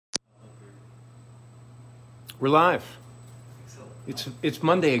We're live. Excellent. It's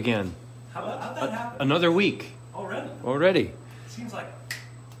Monday again. How'd that happen? Another week Already? already. Seems like,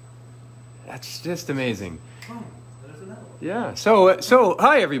 That's just amazing. boom, there's another one. Yeah. So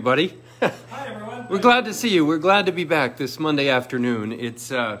hi everybody. Hi, everyone. We're glad to see you. We're glad to be back this Monday afternoon. It's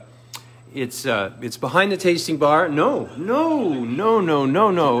behind the tasting bar. No.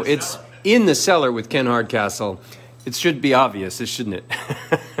 It's in the cellar with Ken Hardcastle. It should be obvious, shouldn't it?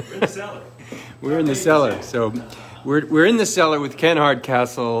 We're in the cellar. We're in the cellar. So we're in the cellar with Ken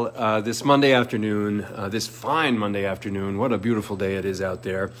Hardcastle this Monday afternoon, this fine Monday afternoon. What a beautiful day it is out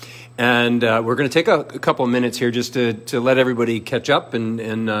there. And we're going to take a couple of minutes here just to let everybody catch up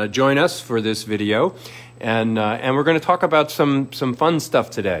and join us for this video. And we're going to talk about some fun stuff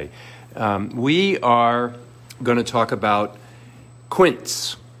today. We are going to talk about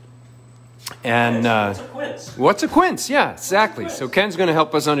Quince. And What's a quince? what's a quince? Yeah, exactly. So Ken's going to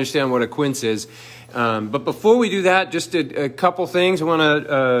help us understand what a quince is. But before we do that, just a couple things. I want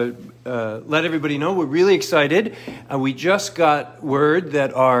to let everybody know we're really excited. We just got word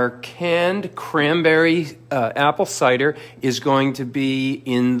that our canned cranberry apple cider is going to be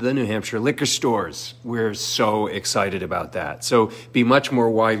in the New Hampshire liquor stores. We're so excited about that. So be much more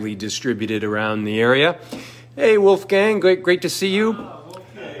widely distributed around the area. Hey, Wolfgang, great to see you.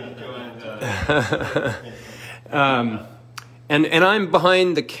 And I'm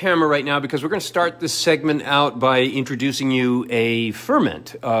behind the camera right now because we're going to start this segment out by introducing you a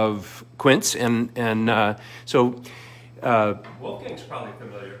ferment of quince. So Wolfgang's probably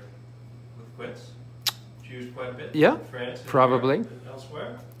familiar with quince. It's used quite a bit yeah, in France and probably. Europe and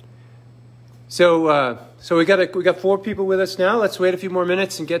elsewhere. So we got 4 people with us now. Let's wait a few more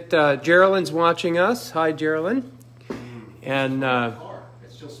minutes and get Geraldine's watching us. Hi, Geraldine. And It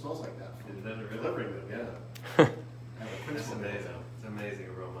still smells like that. Delivering them, yeah. It's amazing. It's an amazing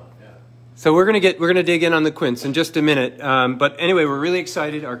aroma. Yeah. So we're gonna dig in on the quince in just a minute. But anyway, we're really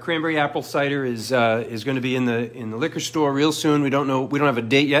excited. Our cranberry apple cider is going to be in the liquor store real soon. We don't have a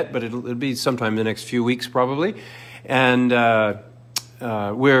date yet, but it'll be sometime in the next few weeks probably. And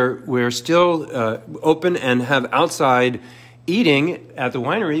we're still open and have outside eating at the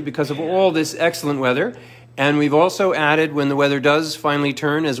winery because of all this excellent weather. And we've also added, when the weather does finally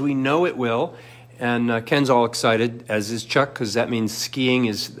turn, as we know it will, and Ken's all excited, as is Chuck, because that means skiing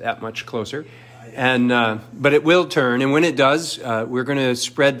is that much closer. But it will turn, and when it does, we're going to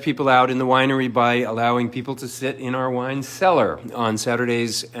spread people out in the winery by allowing people to sit in our wine cellar on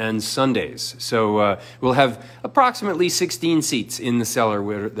Saturdays and Sundays. So we'll have approximately 16 seats in the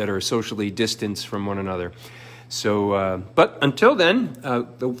cellar that are socially distanced from one another. So, but until then,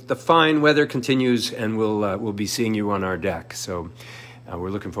 the fine weather continues, and we'll be seeing you on our deck. So. We're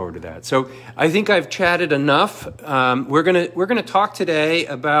looking forward to that. So I think I've chatted enough. We're gonna talk today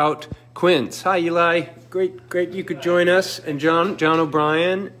about quince. Hi, Eli. Great you could join us. And John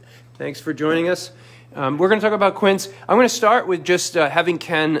O'Brien, thanks for joining us. We're going to talk about quince. I'm going to start with just having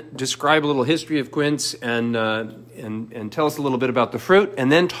Ken describe a little history of quince and tell us a little bit about the fruit, and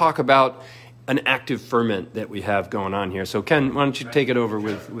then talk about an active ferment that we have going on here. So Ken, why don't you take it over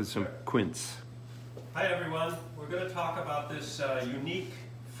with some quince? Hi, everyone. We're going to talk about this unique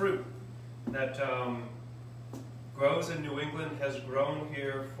fruit that grows in New England, has grown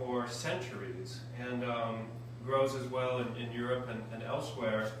here for centuries, and grows as well in Europe and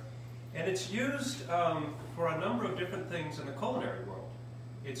elsewhere. And it's used for a number of different things in the culinary world.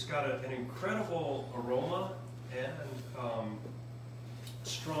 It's got an incredible aroma and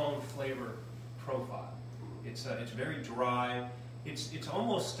strong flavor profile. It's very dry. It's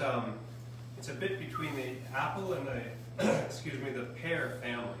almost it's a bit between the apple and the the pear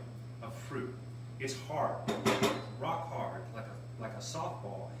family of fruit. It's hard, rock hard, like a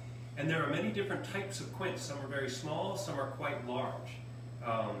softball. And there are many different types of quince. Some are very small, some are quite large.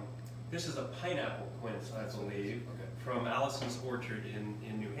 This is a pineapple quince, I believe, from Allison's Orchard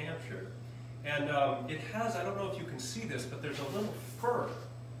in New Hampshire. And it has, I don't know if you can see this, but there's a little fur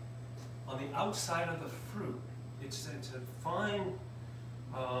on the outside of the fruit. It's a fine,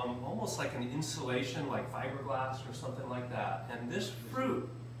 almost like an insulation, like fiberglass or something like that. And this fruit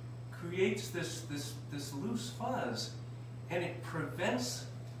creates this loose fuzz, and it prevents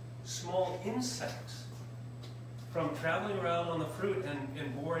small insects from traveling around on the fruit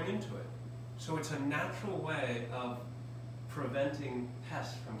and boring into it. So it's a natural way of preventing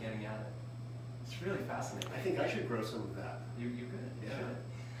pests from getting at it. It's really fascinating. I think I should grow some of that. You could. Yeah.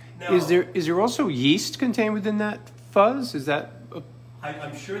 Now, Is there also yeast contained within that fuzz? Is that?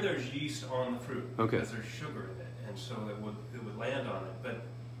 I'm sure there's yeast on the fruit because there's sugar in it, and so it would land on it. But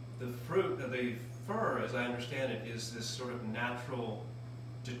the fur, as I understand it, is this sort of natural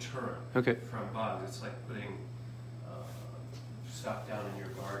deterrent Okay. from bugs. It's like putting stuff down in your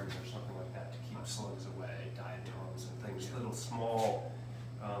garden or something like that to keep slugs away, diatoms and things. Little small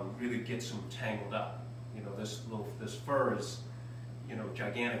really gets them tangled up. You know, this fur is, you know,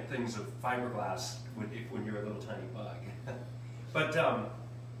 gigantic things of fiberglass when you're a little tiny bug. But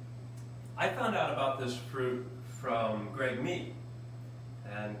I found out about this fruit from Greg Mead.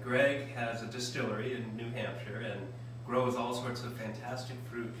 And Greg has a distillery in New Hampshire and grows all sorts of fantastic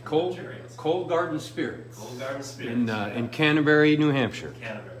fruit and materials. Cold Garden Spirits. Cold Garden Spirits. In Canterbury, New Hampshire.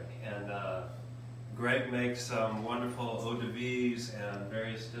 Canterbury. And Greg makes some wonderful eau de vies and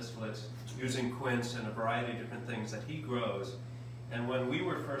various distillates using quince and a variety of different things that he grows. And when we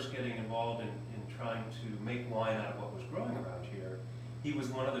were first getting involved in trying to make wine out of what was growing around here, he was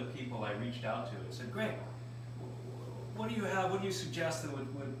one of the people I reached out to and said, Greg, what do you have? What do you suggest that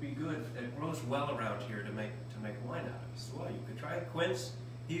would be good, that grows well around here to make wine out of? He said, well, you could try quince.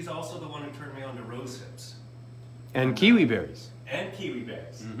 He's also the one who turned me on to rose hips. And kiwi berries. And kiwi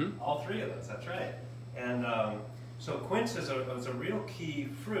berries. Mm-hmm. All three of those, that's right. And so quince is a real key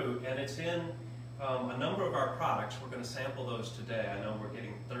fruit, and it's in a number of our products. We're going to sample those today. I know we're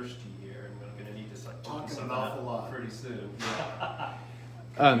getting thirsty here, and we're going to need to talk some awful lot pretty soon.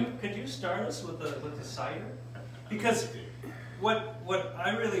 Yeah. Could you start us with the cider? Because what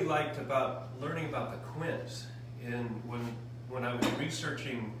I really liked about learning about the quince when I was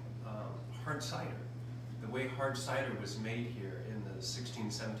researching hard cider, the way hard cider was made here in the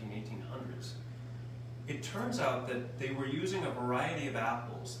 16, 17, 1800s, it turns out that they were using a variety of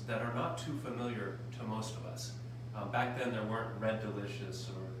apples that are not too familiar to most of us. Back then there weren't Red Delicious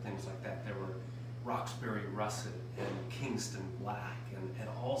or things like that. There were Roxbury Russet and Kingston Black and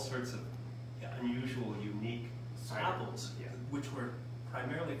all sorts of unusual, unique apples, which were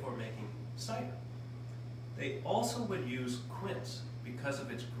primarily for making cider. They also would use quince because of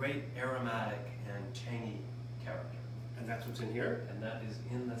its great aromatic and tangy character. And that's what's in here? And that is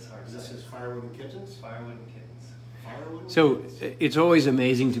in this hard cider. This is Firewood and Kittens? Firewood and Kittens. Firewood and So Kittens. it's always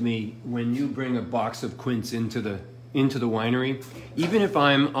amazing to me when you bring a box of quince into the winery. Even if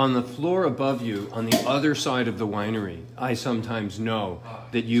I'm on the floor above you on the other side of the winery, I sometimes know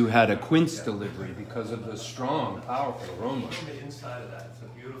that you had a quince delivery because of the strong, powerful aroma. Look at the inside of that. It's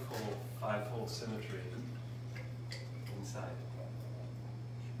a beautiful five-fold symmetry inside.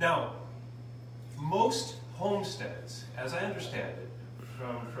 Now, most homesteads, as I understand it,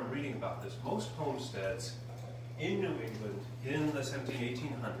 from reading about this, most homesteads in New England in the 1700s,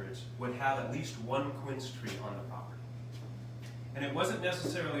 1800s would have at least one quince tree on the property. And it wasn't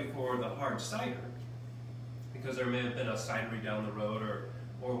necessarily for the hard cider, because there may have been a cidery down the road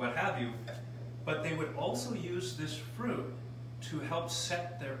or what have you, but they would also use this fruit to help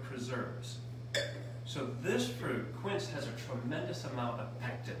set their preserves. So this fruit, quince, has a tremendous amount of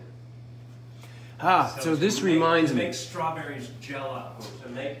pectin. So this reminds to me. make strawberries gel up, or to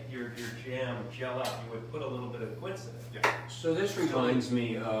make your jam gel up, you would put a little bit of quince in it. Yeah. So this reminds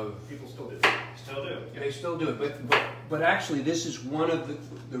me of. People still do. Still do. They still do it, but actually this is one of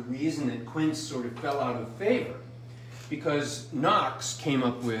the reason that quince sort of fell out of favor, because Knox came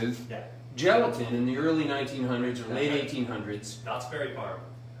up with gelatin in the early 1900s or late 1800s. Knott's Berry Farm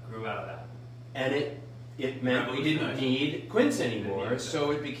grew out of that. And it meant we didn't need quince anymore,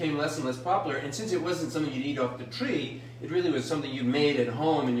 so it became less and less popular. And since it wasn't something you'd eat off the tree, it really was something you made at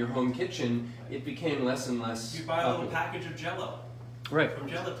home in your home kitchen, it became less and less You buy a little package of Jell-O from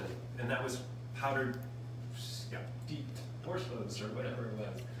gelatin, and that was powdered deep porcelains or whatever it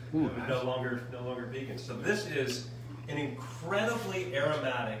was. Ooh, It was no longer vegan. So this is an incredibly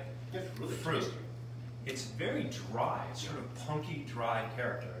aromatic fruit. It's very dry. It's sort of punky, dry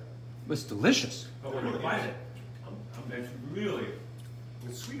character. It's delicious. But when you bite it, it's really,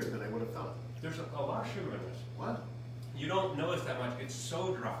 It's sweeter than I would have thought. there's a lot of sugar in this. What? You don't notice that much. It's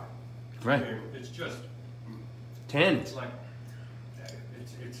so dry. Right. I mean, it's just, Tannins. it's like,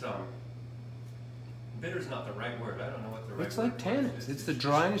 it's bitter's not the right word. I don't know what the right It's word like tannins. is. It's the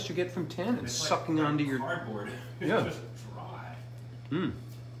dryness you get from tannins, It's sucking like onto your. cardboard. It's Yeah. just dry. Mm.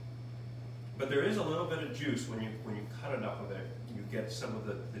 But there is a little bit of juice when you cut enough of it. You get some of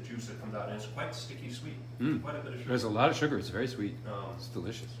the juice that comes out, and it's quite sticky sweet. Mm. Quite a bit of sugar. There's a lot of sugar. It's very sweet. Um, It's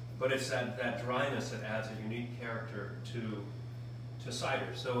delicious. But it's that dryness that adds a unique character to cider.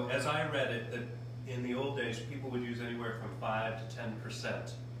 So as I read it, that in the old days, people would use anywhere from 5 to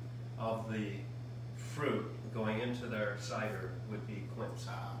 10% of the fruit going into their cider would be quince.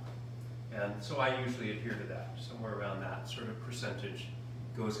 And so I usually adhere to that. Somewhere around that sort of percentage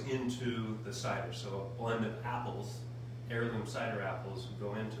goes into the cider. So a blend of apples, heirloom cider apples,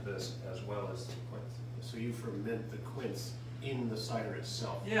 go into this as well as the quince. So you ferment the quince in the cider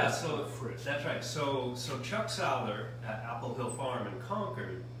itself. Yeah, That's so the fruit. that's right. So Chuck Cellar at Apple Hill Farm in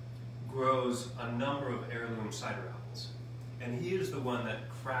Concord grows a number of heirloom cider apples, and he is the one that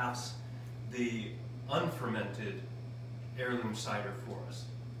crafts the unfermented heirloom cider for us.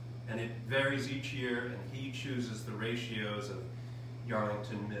 And it varies each year, and he chooses the ratios of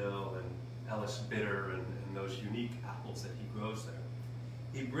Yarlington Mill and Ellis Bitter and those unique apples that he grows there.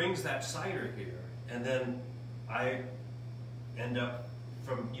 He brings that cider here, and then I end up,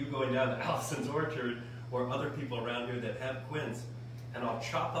 from you going down to Allison's Orchard or other people around here that have quince, and I'll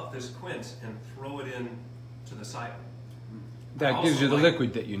chop up this quince and throw it in to the cider. That gives you the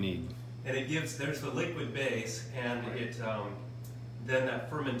liquid that you need. And it gives, there's the liquid base, and it then that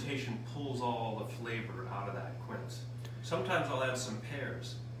fermentation pulls all the flavor out of that quince. Sometimes I'll add some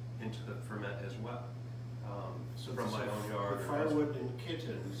pears into the ferment as well, So from my own yard. For firewood and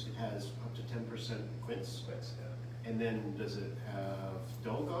kittens, it has up to 10% quince. Quince, yeah. And then does it have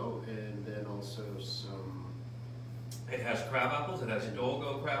dolgo and then also some? It has crab apples, it has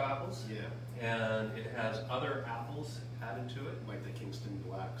dolgo crab apples, Yeah. and it has other apples added to it. Like the Kingston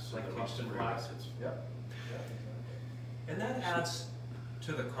Blacks. Like or the Kingston Rossberry Blacks. Acids. Yep. And that adds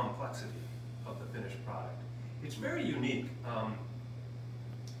to the complexity of the finished product. It's very unique.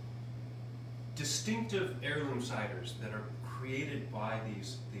 Distinctive heirloom ciders that are created by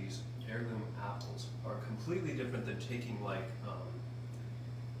these heirloom apples are completely different than taking like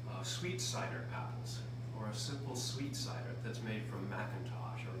sweet cider apples or a simple sweet cider that's made from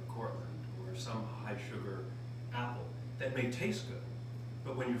Macintosh or Cortland or some high sugar apple that may taste good,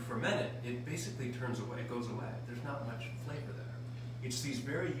 but when you ferment it, it basically turns away, it goes away. There's not much flavor there. It's these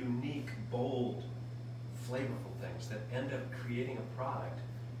very unique, bold, flavorful things that end up creating a product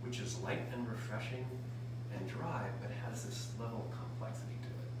which is light and refreshing and dry, but has this level of complexity to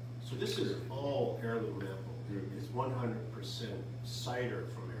it. So this is all heirloom apple. It's 100% cider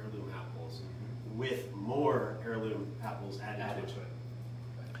from heirloom apples with more heirloom apples added to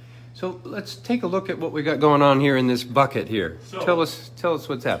it. So let's take a look at what we got going on here in this bucket here. So- tell us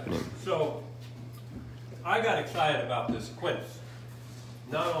what's happening. So, I got excited about this quince,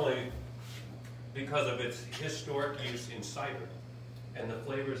 not only because of its historic use in cider and the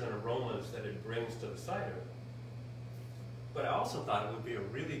flavors and aromas that it brings to the cider, but I also thought it would be a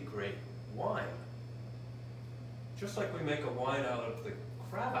really great wine. Just like we make a wine out of the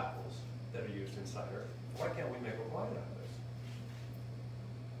crab apples that are used in cider, why can't we make a wine out of this?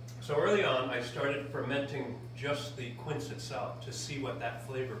 So early on, I started fermenting just the quince itself to see what that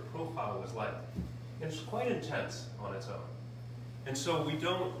flavor profile was like. And it's quite intense on its own. And so we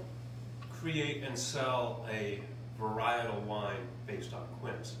don't create and sell a varietal wine based on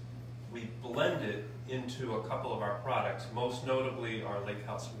quince. We blend it into a couple of our products, most notably our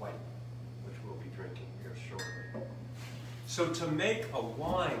Lakehouse White, which we'll be drinking here shortly. So to make a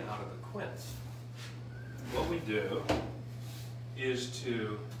wine out of the quince, what we do is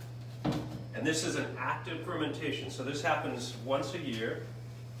to, and this is an active fermentation, so this happens once a year.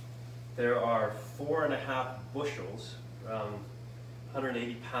 There are 4.5 bushels, around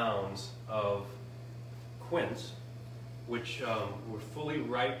 180 pounds of quince, which were fully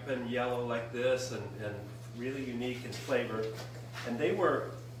ripe and yellow like this and really unique in flavor. And they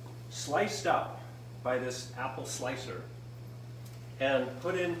were sliced up by this apple slicer and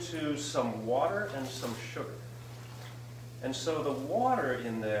put into some water and some sugar. And so the water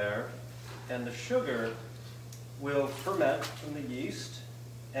in there and the sugar will ferment from the yeast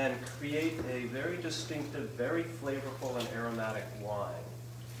and create a very distinctive, very flavorful and aromatic wine,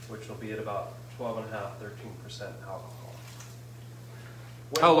 which will be at about 12.5–13% alcohol.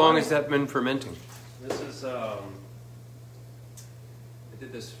 How long has that been fermenting? This is, I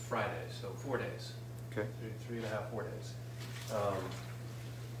did this Friday, so 4 days. Okay. 3.5, 4 days.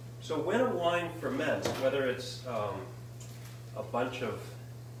 So when a wine ferments, whether it's a bunch of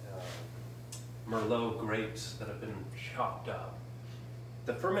Merlot grapes that have been chopped up,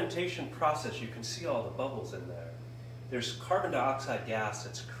 the fermentation process, you can see all the bubbles in there. There's carbon dioxide gas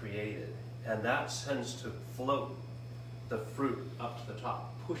that's created, and that tends to float the fruit up to the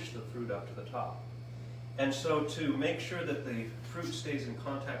top, push the fruit up to the top. And so to make sure that the fruit stays in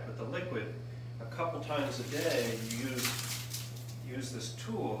contact with the liquid, a couple times a day you use this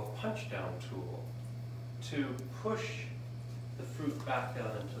tool, a punch down tool, to push the fruit back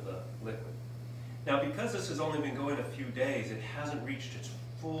down into the liquid. Now because this has only been going a few days, it hasn't reached its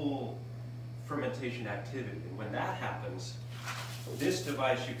full fermentation activity. And when that happens, this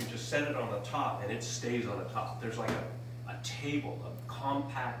device, you can just set it on the top and it stays on the top. There's like a table, a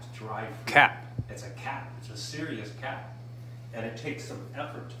compact dry fruit. Cap. It's a cap. It's a serious cap. And it takes some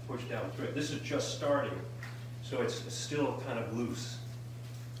effort to push down through it. This is just starting. So it's still kind of loose.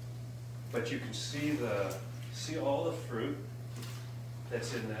 But you can see all the fruit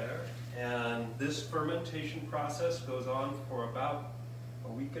that's in there. And this fermentation process goes on for about a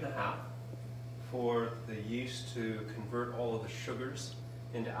week and a half for the yeast to convert all of the sugars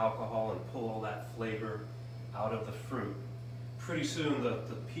into alcohol and pull all that flavor out of the fruit. Pretty soon the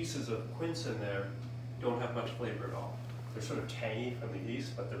pieces of quince in there don't have much flavor at all. They're sort of tangy from the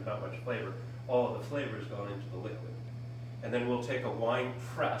yeast, but there's not much flavor. All of the flavor has gone into the liquid. And then we'll take a wine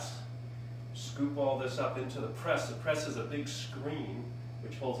press, scoop all this up into the press. The press is a big screen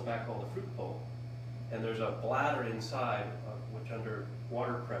which holds back all the fruit pulp. And there's a bladder inside which under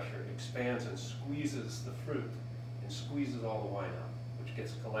water pressure expands and squeezes the fruit and squeezes all the wine out, which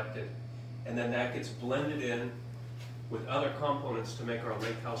gets collected. And then that gets blended in with other components to make our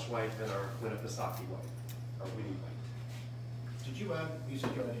Lakehouse White and our Winni White, our Winni White. Did you add, you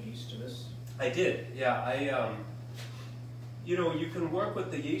said you added yeast to this? I did, yeah. You know, you can work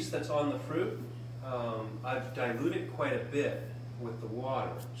with the yeast that's on the fruit. I've diluted quite a bit with the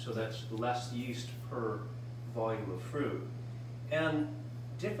water, so that's less yeast per volume of fruit. And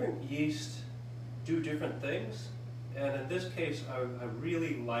different yeast do different things. And in this case, I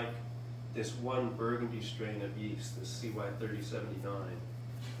really like this one Burgundy strain of yeast, this CY3079,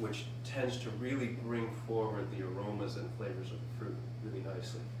 which tends to really bring forward the aromas and flavors of the fruit really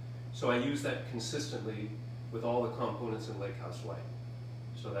nicely. So I use that consistently with all the components in Lakehouse White.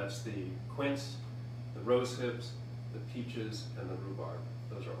 So that's the quince, the rose hips, the peaches, and the rhubarb.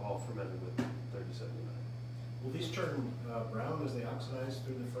 Those are all fermented with 3079. Will these turn brown as they oxidize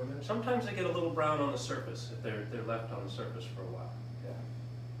through the ferment? Sometimes they get a little brown on the surface if they're left on the surface for a while. Yeah.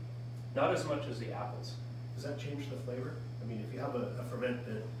 Not as much as the apples. Does that change the flavor? I mean, if you have a ferment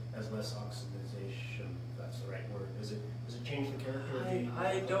that has less oxidization, if that's the right word, does it change the character of the...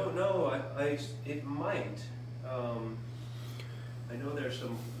 I don't know. It might. I know there's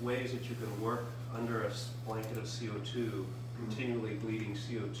some ways that you can work under a blanket of CO2, continually bleeding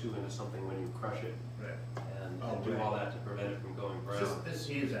CO2 into something when you crush it. Right. And do all that to prevent it from going brown. This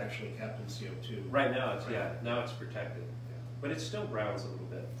is actually capped in CO2. Right now, now it's protected. Yeah. But it still browns a little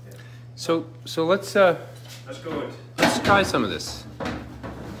bit. Yeah. So let's go. let's try some of this.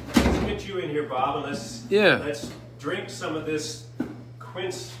 Let's get you in here, Bob, and let's drink some of this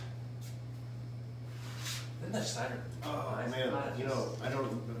quince. Isn't that cider? Oh man, you know, I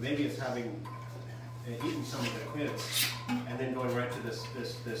don't. Maybe it's having eaten some of the quince and then going right to this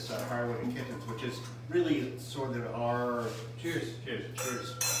Harwood and Kittens, which is really sort of our cheers.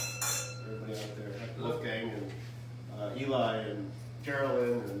 Everybody out there, Wolfgang and Eli and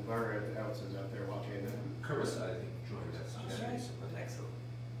Carolyn and Margaret Alex is out there watching it. Kermit, I think, joined us. Excellent.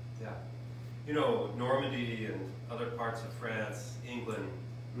 Yeah. You know, Normandy and other parts of France, England,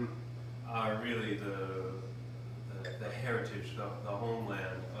 are really the heritage, the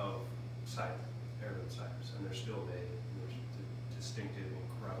homeland of cider, heirloom ciders, and they're still made. They're distinctive and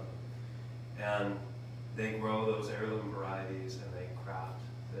incredible. And they grow those heirloom varieties and they craft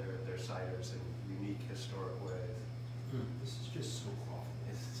their ciders in unique historic ways. This is just so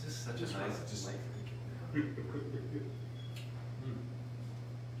coffee. It's just such Just a nice, just like it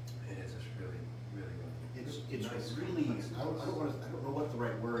is just really, really good. It's Nice. really. I don't know what the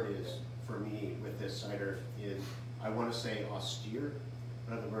right word is for me with this cider. I want to say austere.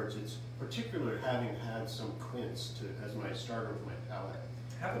 In other words, it's particular having had some quince as my starter for my palate.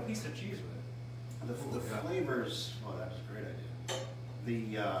 Have a piece of cheese with it. The flavors. Oh, that's a great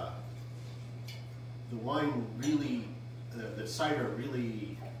idea. The wine really, the cider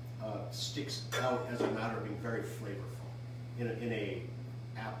really sticks out as a matter of being very flavorful in a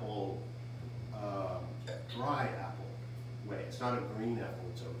apple, dry apple way. It's not a green apple.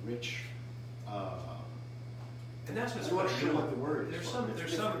 It's a rich. And that's what's I'm not funny. sure what the word is.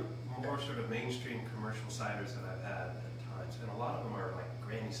 There's some more sort of mainstream commercial ciders that I've had at times, and a lot of them are like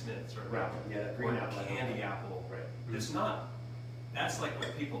Granny Smiths or green apple, candy apple. Right. It's not. That's like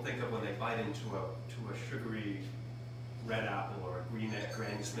what people think of when they bite into a sugary red apple or a green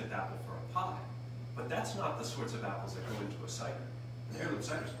Granny Smith apple for a pie. But that's not the sorts of apples that go into a cider. An heirloom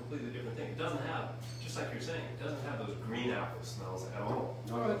cider is a completely different thing. It doesn't have, just like you're saying, it doesn't have those green apple smells at all.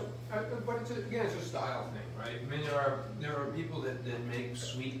 No, but it's it's a style thing, right? I mean, there are people that make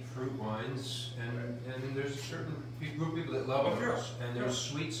sweet fruit wines, and there's a certain group of people that love those, and there's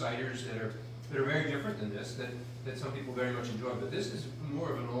sweet ciders that are very different than this that some people very much enjoy. But this is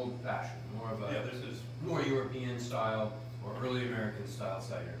more of an old fashioned, more of a more European style or early American style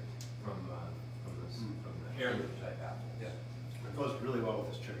cider from the heirloom type apple. Yeah. It goes really well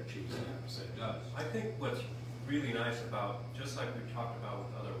with this cheddar cheese. It does. I think what's really nice about, just like we've talked about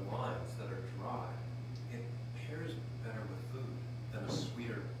with other wines that are dry, it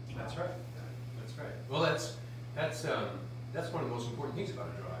that's one of the most important things about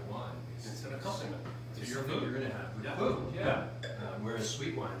a dry wine. It's an accompaniment to It's your something food. you're going to have with Yeah. food. Yeah. Whereas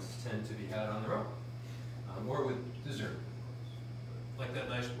sweet wines tend to be had on their own, or with dessert. Like that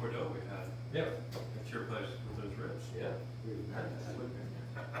nice Bordeaux we had Yeah. at your place with those ribs. Yeah.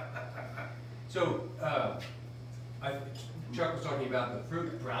 So, Chuck was talking about the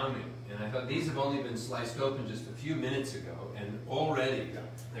fruit browning, and I thought these have only been sliced open just a few minutes ago, and already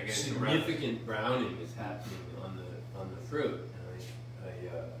They're getting some brown. significant browning is happening on the fruit, and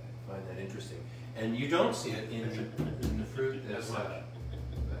I find that interesting. And you don't see it in the fruit that's As much.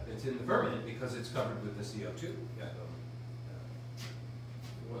 it's in the ferment because it's covered with the CO2. Yeah.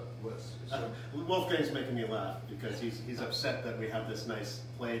 Wolfgang's making me laugh because he's upset that we have this nice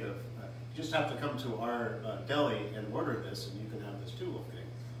plate of. You just have to come to our deli and order this, and you can have this too,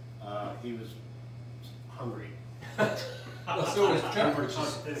 Wolfgang. He was hungry. Well, so is Chuck, which is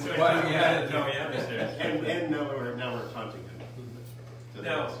So why we had it. No, yeah, upstairs. And now we're taunting him. So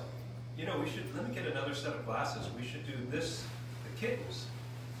Now, that's- let me get another set of glasses. We should do this, the kittens,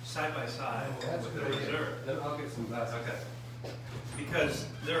 side by side That's with a the good idea. reserve. Then I'll get some glasses. Okay. Because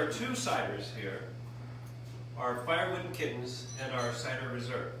there are two ciders here, our Firewood and Kittens and our Cider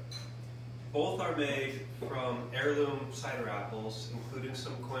Reserve. Both are made from heirloom cider apples, including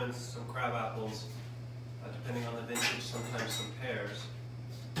some quince, some crab apples, depending on the vintage, sometimes some pears.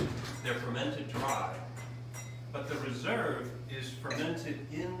 They're fermented dry, but the Reserve is fermented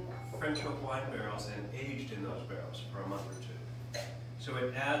in French oak wine barrels and aged in those barrels for a month or two. So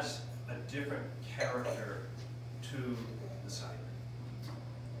it adds a different character to the cider.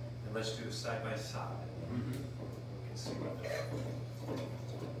 And let's do it side by side. We can see what they're.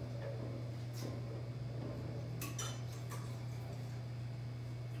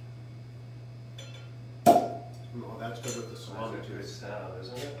 Oh, that's good with the salami That's a too. good sound,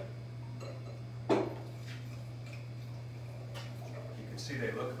 isn't it? You can see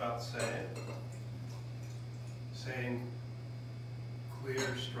they look about the same. Same clear,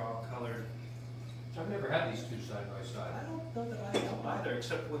 straw-colored. I've never had these two side by I side. don't know that I have either,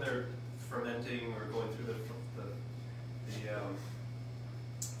 except when they're fermenting or going through the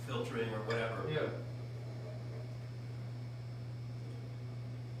filtering or whatever. Yeah.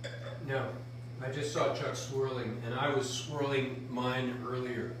 No, I just saw Chuck swirling, and I was swirling mine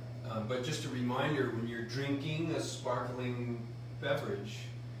earlier. But just a reminder, when you're drinking a sparkling beverage,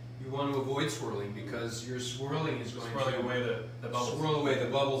 you want to avoid swirling because your swirling is going Swirling to away the bubbles. swirl away the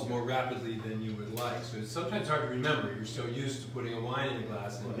bubbles more rapidly than you would like. So it's sometimes hard to remember. You're so used to putting a wine in a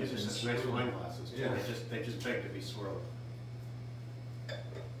glass and Well, these are and such nice swirling. wine glasses too. Yeah. They just beg to be swirled.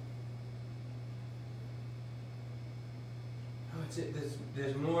 Oh,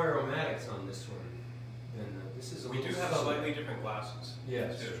 there's more aromatics on this one. And this is a We do little have subtle. slightly different glasses.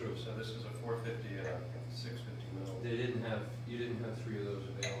 Yes, too. true. So this is a 450 and a 650 mil. You didn't have three of those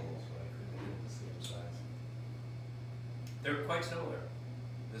available, so I couldn't get the same size. They're quite similar.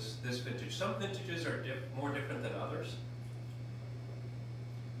 This vintage. Some vintages are more different than others.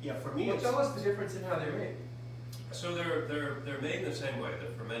 Yeah, for me, Well, it's tell us the difference in how they're made. So they're made in the same way.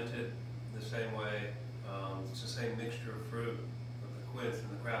 They're fermented the same way. It's the same mixture of fruit with the quince and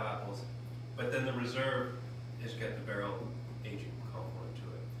the crab apples. But then the reserve is getting the barrel aging component to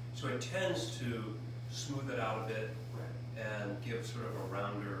it. So it tends to smooth it out a bit and give sort of a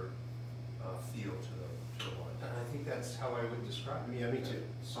rounder feel to the wine. And I think that's how I would describe it. yeah, me too.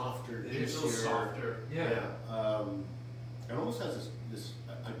 Softer, It is a little juicier. softer. Yeah. It almost has this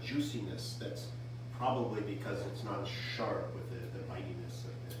a juiciness that's probably because it's not as sharp with the bitiness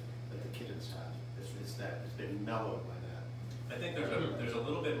that the kittens have. It's been mellowed by that. I think there's a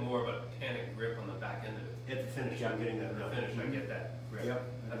little bit more of a tannic grip on the back end of it. At the finish, yeah, I'm getting that At now. the finish, I get that grip. Yep.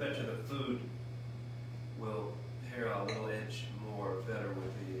 I bet you the food will pair a little edge more better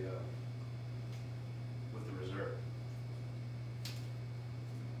with the reserve.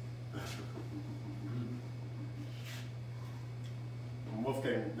 And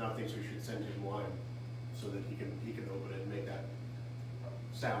Wolfgang now thinks we should send him wine so that he can open it and make that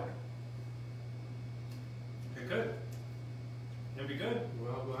sound. It could. It'd be good.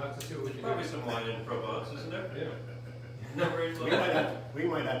 Well, we'll have to see what we There's can probably do. some wine in Provence, isn't there? Yeah. No, very We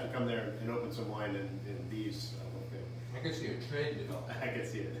might have to come there and open some wine in these. Wolfgang. I can see a trade develop. I can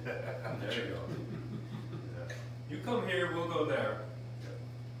see it. There you go. You come here, we'll go there.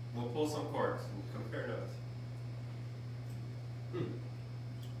 We'll pull some corks and compare notes.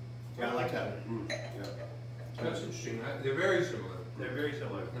 Yeah, I like that. Yeah. That's interesting. They're very similar. They're very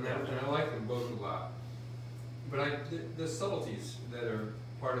similar. And I like them both a lot. But the subtleties that are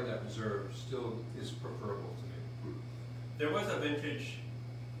part of that reserve still is preferable to me. There was a vintage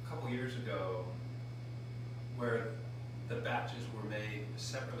a couple years ago where the batches were made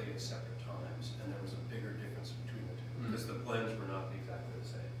separately at separate times, and there was a bigger difference between the two, because the blends were not exactly the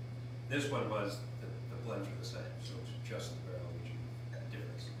same. This one was, the blends were the same, so it's just the barrel aging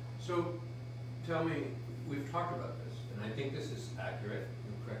difference. So, tell me, we've talked about this, and I think this is accurate,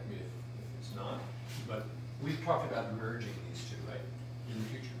 and correct me if it's not, but we've talked about merging these two, right, in the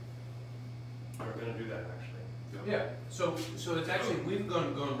future? We're gonna do that, actually. Yeah, so it's actually, we've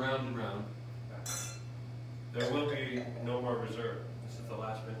gone round and round. There will be no more reserve. This is the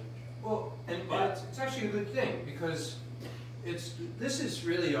last vintage. Well, and it's actually a good thing, because this is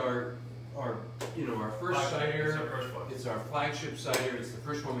really our first cider. It's our first one. It's our flagship cider. It's the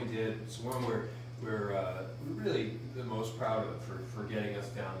first one we did. It's the one we're really the most proud of for getting us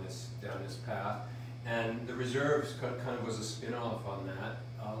down this path. And the reserves kind of was a spin-off on that,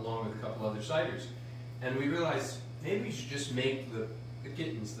 along with a couple other ciders. And we realized maybe we should just make the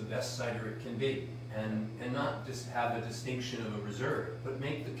Kittens the best cider it can be, and not just have a distinction of a reserve, but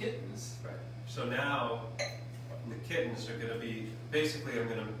make the Kittens. Right. So now the Kittens are going to be, basically I'm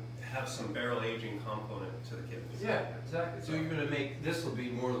going to have some barrel aging component to the Kittens. Yeah, exactly. So you're going to make, this will be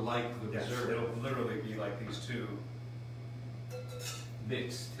more like the Yes, reserve. it'll literally be like these two.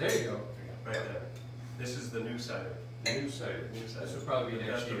 Mixed. There you go. Right there. This is the new cider. The new cider. New cider. This will probably be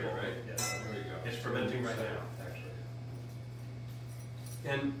The next year, vegetable. right? Yeah. There you go. It's fermenting right now, actually.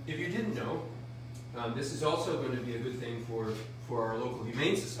 And if you didn't know, this is also going to be a good thing for our local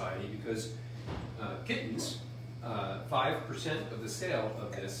Humane Society, because Kittens, 5% of the sale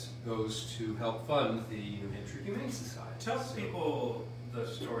of this goes to help fund the New Hampshire Humane Society. Tell people the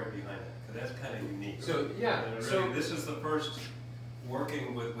story behind it, because that's kind of unique. So, yeah. And So really, this is the first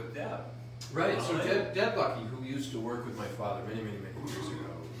working with Deb. right, so Deb Bucky, who used to work with my father many years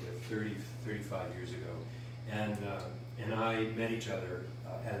ago, 35 years ago, and I met each other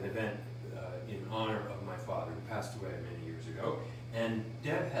at an event in honor of my father, who passed away many years ago. And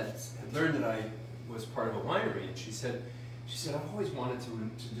Deb had learned that I was part of a winery, and she said, I've always wanted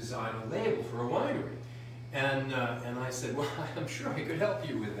to design a label for a winery. And I said, well, I'm sure I could help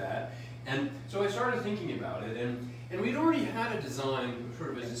you with that. And so I started thinking about it, and we'd already had a design,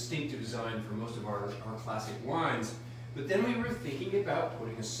 sort of a distinctive design for most of our classic wines, but then we were thinking about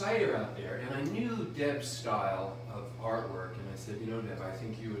putting a cider out there, and I knew Deb's style of artwork, and I said, you know, Deb, I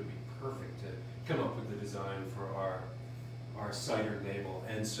think you would be perfect to come up with the design for our cider label.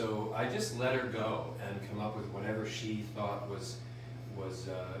 And so I just let her go and come up with whatever she thought was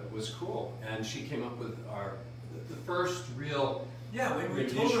cool. And she came up with the first real. Yeah, we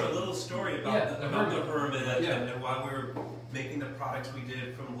told her a little story about the Hermit and why we were making the products we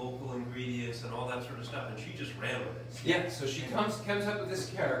did from local ingredients and all that sort of stuff, and she just ran with it. Yeah, so she comes up with this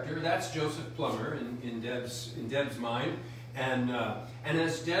character. That's Joseph Plummer in Deb's mind, and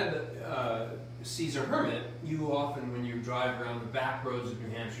as Deb sees a hermit, you often, when you drive around the back roads of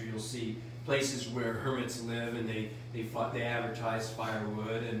New Hampshire, you'll see places where hermits live, and they advertise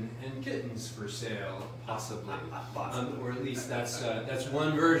firewood and kittens for sale, possibly, or at least that's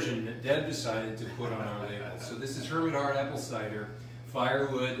one version that Deb decided to put on our label. So this is Hermit Hard Apple Cider,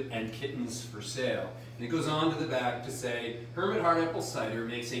 firewood and kittens for sale. And it goes on to the back to say, Hermit Hard Apple Cider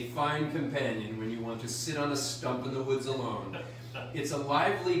makes a fine companion when you want to sit on a stump in the woods alone. It's a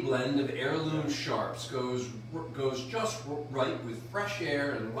lively blend of heirloom sharps, goes just right with fresh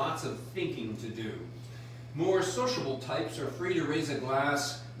air and lots of thinking to do. More sociable types are free to raise a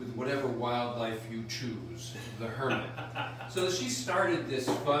glass with whatever wildlife you choose, the hermit. So she started this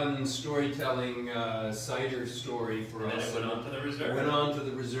fun storytelling cider story for us. And it went on to the reserve. Went on to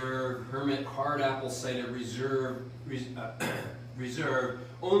the reserve, Hermit Hard Apple Cider Reserve, Reserve,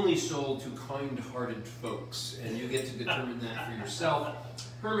 only sold to kind-hearted folks, and you get to determine that for yourself.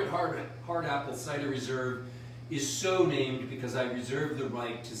 Hermit Hard Apple Cider Reserve is so named because I reserve the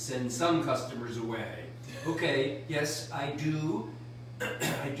right to send some customers away. Okay, yes, I do.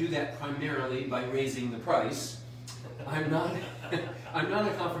 I do that primarily by raising the price. I'm not a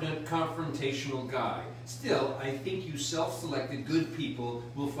confrontational guy. Still, I think you self-selected good people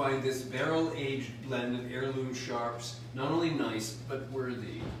will find this barrel-aged blend of heirloom sharps not only nice, but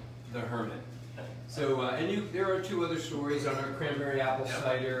worthy. The Hermit. So, there are two other stories on our cranberry apple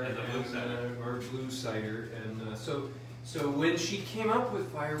cider and the blue cider. Or blue cider. And so when she came up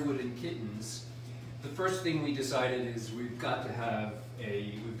with firewood and kittens, the first thing we decided is we've got to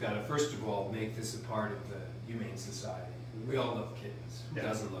first of all make this a part of the Humane Society. We all love kittens. Who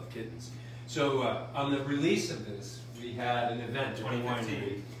doesn't love kittens? So on the release of this, we had an event at the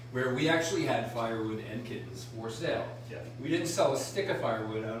winery where we actually had firewood and kittens for sale. Yeah. We didn't sell a stick of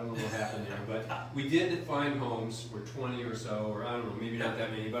firewood, I don't know what happened there, but we did find homes for 20 or so, or I don't know, maybe not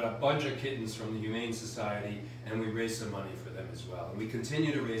that many, but a bunch of kittens from the Humane Society, and we raised some money for them as well. And we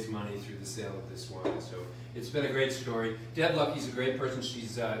continue to raise money through the sale of this wine, so it's been a great story. Deb Lucky's a great person.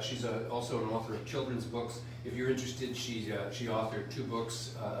 She's also an author of children's books. If you're interested, she authored 2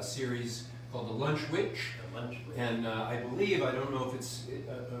 books, a series called The Lunch Witch. And I believe, I don't know if it's,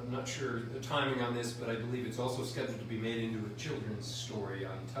 I'm not sure the timing on this, but I believe it's also scheduled to be made into a children's story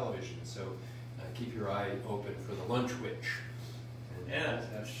on television. So keep your eye open for The Lunch Witch. And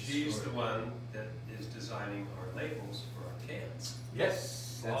she's the one that is designing our labels for our cans.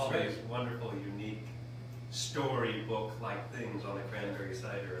 Yes, that's All right. these wonderful, unique storybook-like things on the cranberry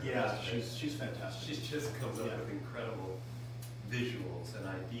cider. And Yeah, the rest of it. she's fantastic. She just comes up with incredible visuals and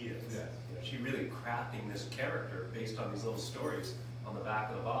ideas. Yeah. You know, she really crafting this character based on these little stories on the back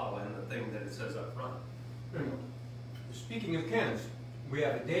of the bottle and the thing that it says up front. Speaking of cans, we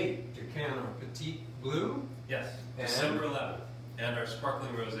have a date to can our Petite Blue, Yes, And- December 11th, and our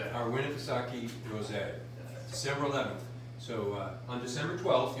sparkling rosé. our Winnipesaukee Rosé, December 11th. So on December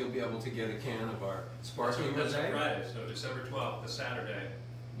 12th, you'll be able to get a can of our sparkling That's rosé. Friday, so December 12th, the Saturday,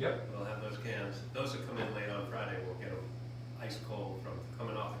 Yep. we'll have those cans. Those that come in late on Friday will get them ice cold from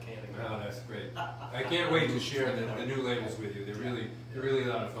coming off the canning. Oh, that's great. I can't wait to share the new labels with you. They're really a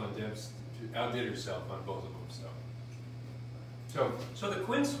lot of fun. Deb's outdid herself on both of them. So the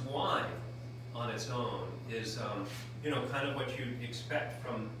Quince wine on its own is, kind of what you'd expect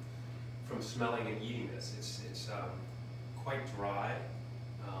from smelling and eating this. It's quite dry,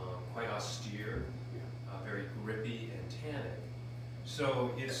 quite austere, very grippy and tannic.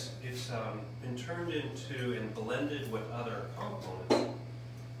 So it's been turned into and blended with other components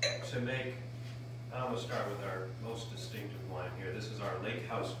to make. I'm going to start with our most distinctive wine here. This is our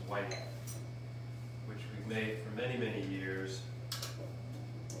Lakehouse White, which we've made for many, many years.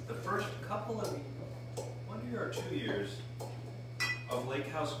 The first couple of 1 year or 2 years of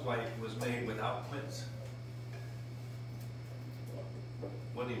Lakehouse White was made without Quince.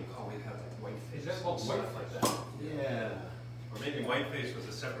 What do you call it? We have like Whiteface. Is that called stuff Whiteface? like that? Yeah. Or maybe Whiteface was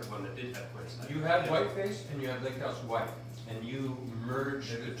a separate one that did have Quince. You have Whiteface and you have Lakehouse White, and you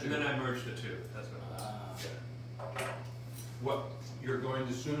merged the two. And then I merged the two. That's what it was. What you're going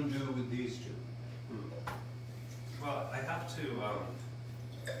to soon do with these two? Well, I have to,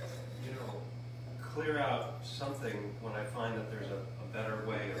 clear out something when I find that there's a better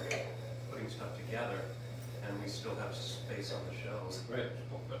way of putting stuff together, and we still have space on the shelves. Right.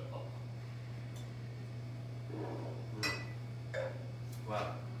 Wow,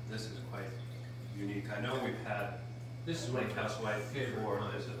 this is quite unique. I know we've had This is one of Lakehouse my White favorite before.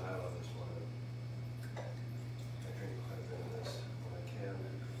 wines. I love this one. I drink quite a bit of this when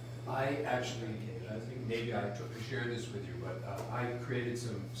I can. I actually, I think maybe I shared this with you, but I created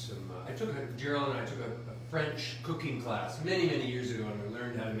Gerald and I took a French cooking class many, many years ago, and we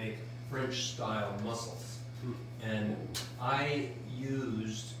learned how to make French-style mussels. And I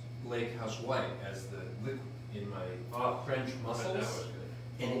used Lakehouse White as the liquid in my French mussels. That was good.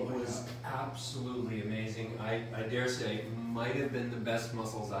 And it was absolutely amazing. I dare say, might have been the best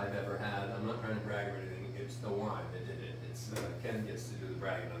mussels I've ever had. I'm not trying to brag or anything. It's the wine that did it. It's Ken gets to do the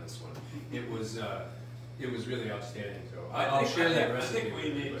bragging on this one. It was really outstanding. So I'll share that recipe. I think we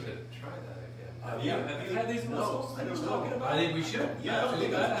need to try that again. Have you had these mussels? I don't He's know. talking about? I think we should. Yeah, I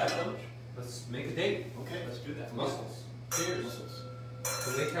think I've had them. Let's make a date. Okay. Let's do that. Mussels. Cheers. Mussels.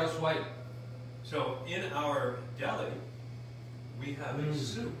 The Lakehouse White. So in our deli, we have a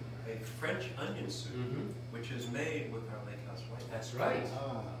soup, a French onion soup, which is made with our Lakehouse White. That's right.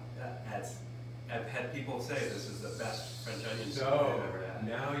 I've had people say this is the best French onion soup So they've ever had.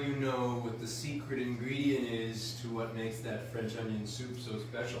 now you know what the secret ingredient is to what makes that French onion soup so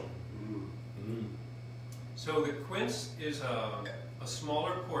special. So the Quince is a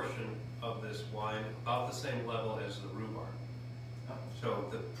smaller portion of this wine, about the same level as the rhubarb. So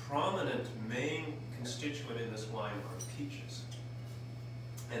the prominent main constituent in this wine are peaches.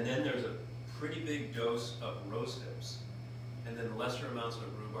 And then there's a pretty big dose of rose hips, and then lesser amounts of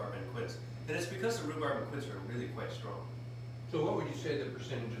rhubarb and quince. And it's because the rhubarb and quince are really quite strong. So what would you say the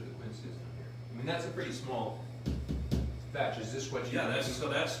percentage of the quince is in here? I mean, that's a pretty small batch. Is this what you? Yeah, that's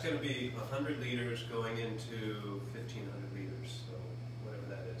going to be 100 liters going into 1,500 liters. So whatever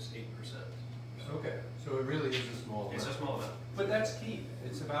that is, 8%. Okay, so it really is a small amount. It's a small amount. But that's key.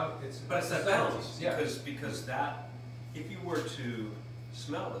 It's But it's that balance, Yeah. because that, if you were to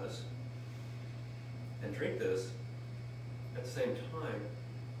smell this and drink this at the same time,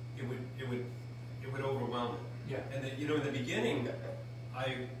 it would overwhelm it. Yeah. And in the beginning,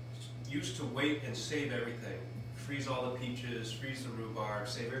 I used to wait and save everything. Freeze all the peaches, freeze the rhubarb,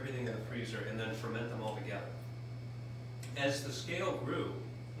 save everything in the freezer, and then ferment them all together. As the scale grew,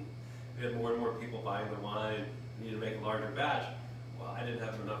 we had more and more people buying the wine, we needed to make a larger batch. Well, I didn't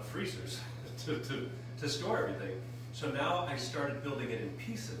have enough freezers to store everything. So now I started building it in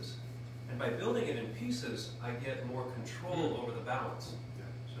pieces. And by building it in pieces, I get more control over the balance.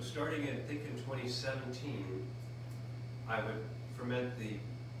 So starting in, I think in 2017, I would ferment the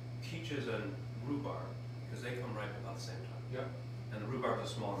peaches and rhubarb, because they come ripe about the same time. Yep. And the rhubarb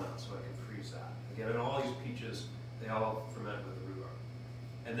is a small amount, so I can freeze that. Again, and all these peaches, they all ferment with the rhubarb.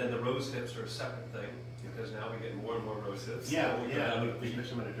 And then the rose hips are a separate thing, because now we get more and more rose hips. Yeah, So we mix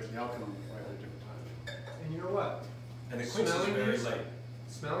them at a different, they all come right at a different time. And you know what? And the quince is Smelling very these- late.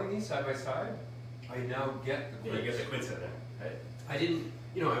 Smelling these side by side, I now get the Yeah, you quince. get the quince in there, right? I didn't,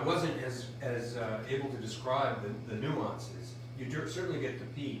 I wasn't as able to describe the nuances. You certainly get the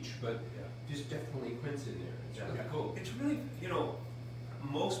peach, but there's definitely quince in there. It's really cool. It's really,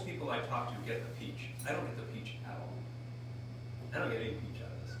 most people I talk to get the peach. I don't get the peach at all. I don't get any peach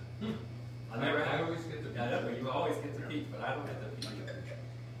out of this. I always get the peach. Yeah, I know, you always get the peach, but I don't get the peach.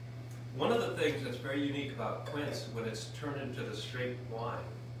 One of the things that's very unique about quince, when it's turned into the straight wine,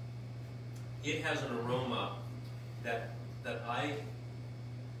 it has an aroma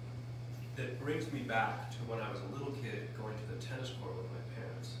that brings me back to when I was a little kid going to the tennis court with my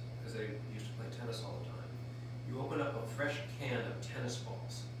parents, because they used to play tennis all the time. You open up a fresh can of tennis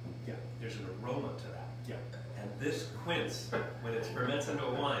balls. Yeah. There's an aroma to that. Yeah. And this quince, when it ferments into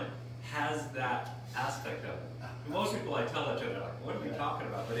a wine, has that aspect of it. Most people I tell that to, they're like, what are you talking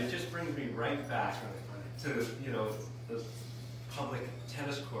about? But it just brings me right back to, the public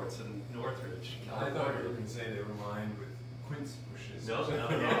tennis courts in Northridge, I California. thought you were going to say they were lined with quince bushes. No.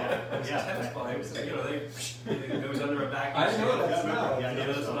 Yeah. It was a tennis ball. It was, it was under a vacuum. I know that seal. smell. Yeah, Yeah,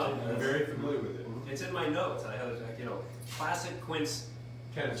 that's not- I'm very familiar with it. It's in my notes. I have, classic quince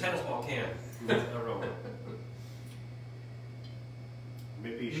tennis ball can aroma.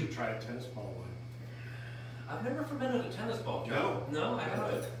 Maybe you should try a tennis ball one. I've never fermented a tennis ball, Joe. No, I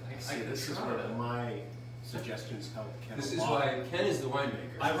haven't. See, this is where my suggestions help Ken. This a is lot. why Ken is the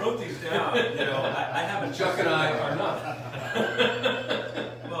winemaker. I wrote these down. I haven't. Chuck and I are not.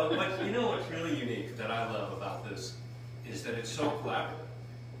 Well, what's really unique that I love about this is that it's so collaborative.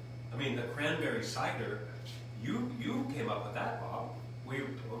 I mean, the cranberry cider, you came up with that, Bob. We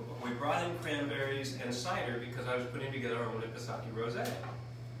brought in cranberries and cider because I was putting together our own Pisaki rosé,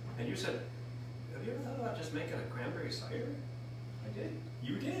 and you said, "Have you ever thought about just making a cranberry cider?" I did.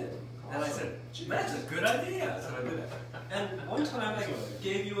 You did. And I said, that's a good idea. So I did it. And one time I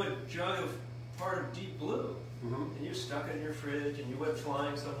gave you a jug of part of deep blue. Mhm. And you stuck it in your fridge and you went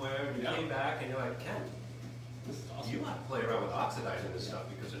flying somewhere and you came back and you're like, Ken, This is awesome. you want to play around with oxidizing this stuff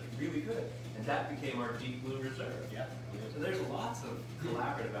because it's really good. And that became our deep blue reserve. Yeah. So there's lots of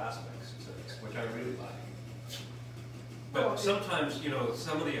collaborative aspects to this, which I really like. But sometimes,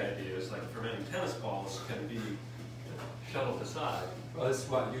 some of the ideas, like fermenting tennis balls, can be shuffled aside. Well, that's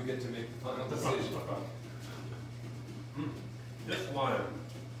why you get to make the final decision. This wine,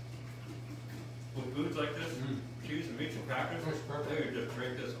 with foods like this, Mm. cheese and meats and crackers, That's perfect. you could just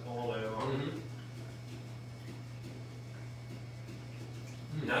drink this all day long.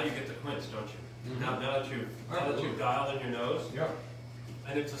 Mm-hmm. Now you get the quince, don't you? Mhm. Now that you've dialed in your nose, Yeah.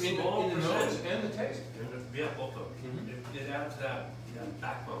 and it's a In small the nose percent. and the taste. Yeah, both of them. Mhm. It adds that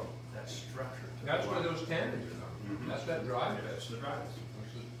backbone, that structure. To That's the where wine. those tannins are coming. Mhm. That's that dry bit. That's the dryness.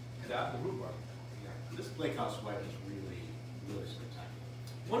 Which is that and the rhubarb. This Lakehouse White is really, really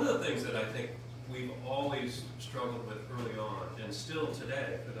spectacular. One of the things that I think we've always struggled with early on, and still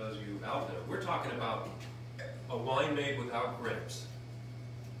today, for those of you out there, we're talking about a wine made without grapes,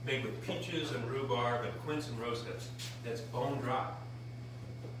 made with peaches and rhubarb and quince and rose hips, that's bone dry.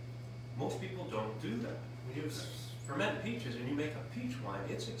 Most people don't do that. When you ferment peaches and you make a peach wine,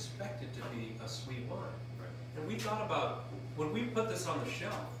 it's expected to be a sweet wine. Right. And we thought about, when we put this on the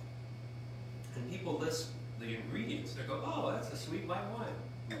shelf, and people list the ingredients, they go, oh, that's a sweet white wine.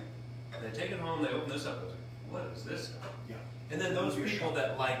 And they take it home, they open this up, and say, what is this stuff? Yeah. And then those people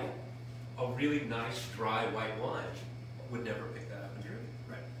that like a really nice dry white wine would never pick that up and drink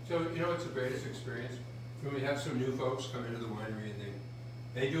it. Right. So, it's the greatest experience? When we have some new folks come into the winery and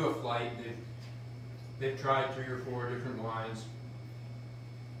they do a flight, they've tried 3 or 4 different wines,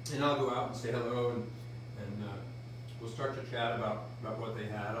 and I'll go out and say hello, and we'll start to chat about what they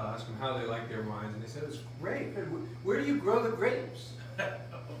had. I'll ask them how they like their wines, and they said, it's great. Where do you grow the grapes?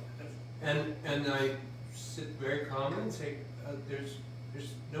 And I sit very calmly and say, there's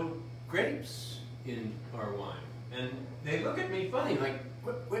no grapes in our wine. And they look at me funny, like,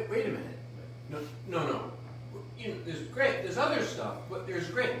 wait a minute. No. There's other stuff, but there's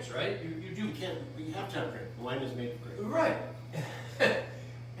grapes, right? You have to have grape. Wine is made of grape. Right.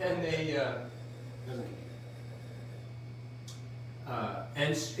 And they, Doesn't it? and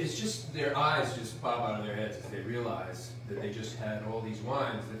it's just, their eyes just pop out of their heads as they realize that they just had all these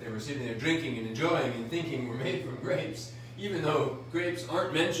wines that they were sitting there drinking and enjoying and thinking were made from grapes, even though grapes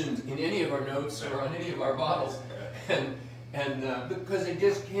aren't mentioned in any of our notes or on any of our bottles. And because they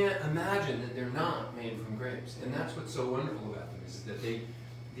just can't imagine that they're not made from grapes. And that's what's so wonderful about them, is that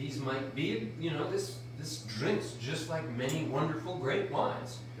these might be, this drinks just like many wonderful grape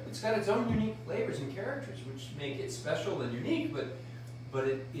wines. It's got its own unique flavors and characters, which make it special and unique, but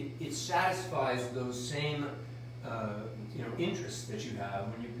it satisfies those same interests that you have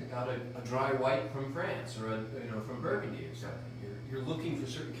when you pick out a dry white from France or from Burgundy or something. You're looking for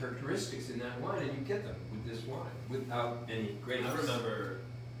certain characteristics in that wine, and you get them with this wine without any grapes. I remember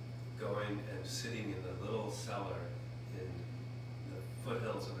going and sitting in the little cellar in the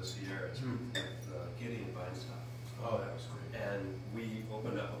foothills of the Sierras with Gideon Weinstock. Oh, that was great. And we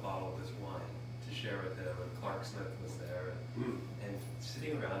opened up a bottle of this wine to share with him, and Clark Smith was there, and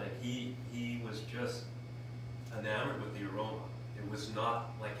sitting around it, he was just enamored with the aroma. It was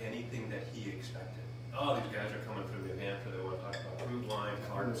not like anything that he expected. Oh, these guys are coming from New Hampshire, they want to talk about fruit wine.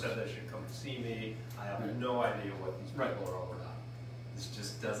 Clark said they should come to see me. I have no idea what these people are all about. This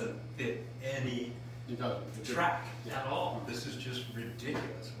just doesn't fit any track at all. This is just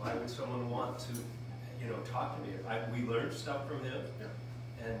ridiculous. Why would someone want to talk to me? We learned stuff from him,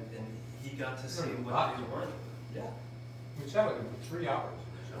 and he got to see what they wanted. Yeah. We sat with him for 3 hours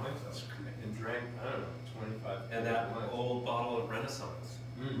and drank, I don't know, 25. And that old bottle of Renaissance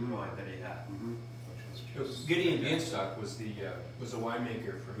wine that he had, which was just Gideon Weinstock was a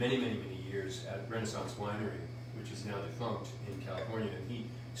winemaker for many years at Renaissance Winery, which is now defunct in California, and he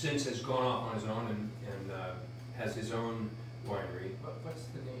since has gone off on his own and has his own winery. What's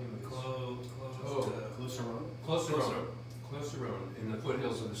the name of this? Close Around in the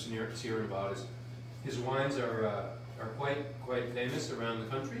foothills of the Sierra Nevadas. His wines are quite famous around the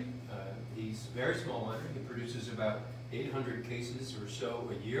country. He's a very small winery. He produces about 800 cases or so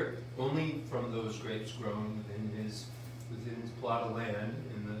a year, only from those grapes grown within his plot of land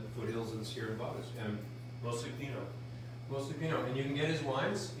in the foothills of the Sierra Nevadas, and mostly Pinot. Mostly Pinot, and you can get his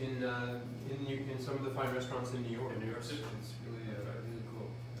wines in some of the fine restaurants in New York. City. It's really cool.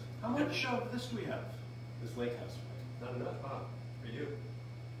 How much of this do we have? This Lakehouse White? Not enough, huh? For you?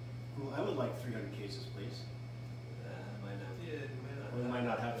 Well, I would like 300 cases, please. Might not be it. We might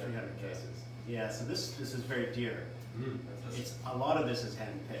not have 300 cases. Yeah, so this is very dear. It's a lot of this is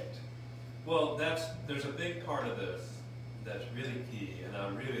hand-picked. Well, there's a big part of this that's really key, and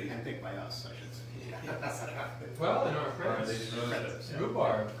I'm really Hand-picked by us, I should say. Well, and our friends,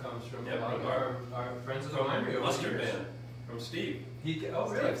 rhubarb comes from a lot of our friends at the winery over Mustard the years. Man from Steve.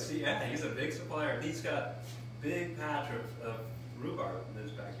 Really? Yeah, he's a big supplier. He's got big patch of rhubarb in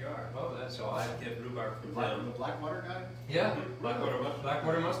his backyard. Oh, that's So awesome. I get rhubarb from The him. Blackwater guy? Yeah, Blackwater mustard.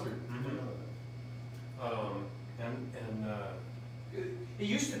 Blackwater mustard. It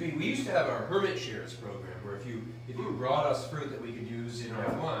used to be, we used to have our Hermit Shares program, where if you brought us fruit that we could use in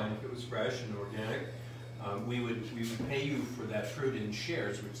our wine, if it was fresh and organic, we would pay you for that fruit in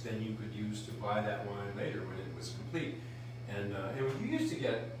shares, which then you could use to buy that wine later when it was complete. And you used to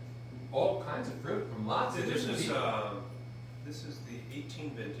get all kinds of fruit from lots of different people. This is the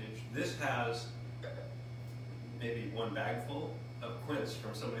 18 vintage. This has maybe one bag full of Quince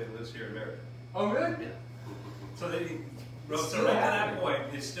from somebody that lives here in Meriden. Oh, really? Yeah. So they wrote Still right to happening. that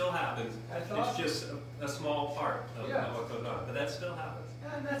point. It still happens. That's It's awesome. just a small part of what goes on, but that still happens.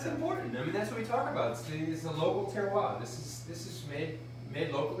 And that's important. I mean, that's what we talk about. It's the local terroir. This is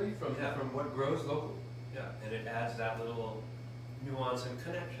made locally from what grows locally. Yeah, and it adds that little nuance and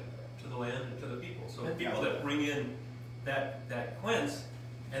connection to the land and to the people. So the people that bring in that Quince,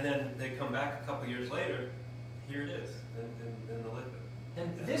 and then they come back a couple years later, here it is in the liquid.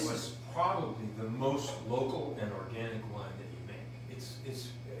 And this is probably the most local and organic wine that you make. It's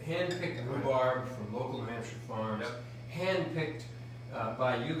hand-picked rhubarb from local New Hampshire farms, hand-picked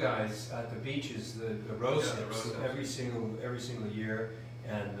by you guys at the beaches, the rose hips every single year,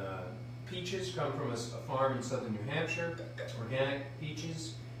 and peaches come from a farm in southern New Hampshire, organic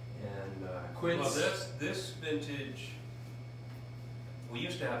peaches, and quince. Well, this vintage, we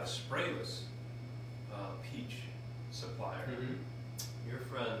used to have a sprayless peach supplier. Your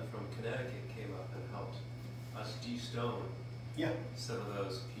friend from Connecticut came up and helped us de-stone some of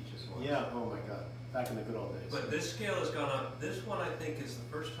those peaches ones. Yeah, oh my God. back in the good old days. But this scale has gone up. This one, I think, is the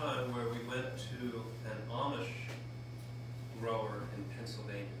first time where we went to an Amish grower in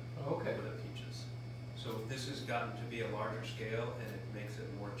Pennsylvania Okay. for the peaches. So this has gotten to be a larger scale, and it makes it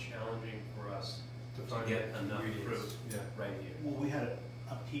more challenging for us to find get enough ingredients. fruit right here. Well, we had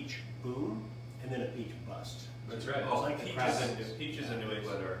a peach boom and then a peach bust. That's right. Oh, like the peaches in New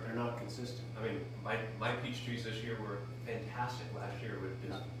England are, They're not consistent. I mean, my peach trees this year were fantastic. Last year with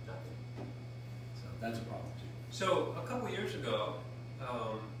just nothing. So That's a problem too. So a couple years ago,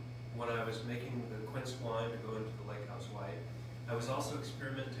 when I was making the Quince wine to go into the Lakehouse White, I was also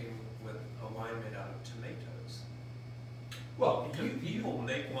experimenting with a wine made out of tomatoes. Well, Because people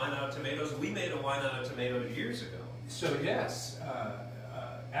make wine out of tomatoes. We made a wine out of tomatoes years ago. so yes,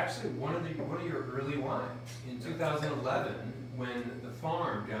 actually one of your early wines in 2011, when the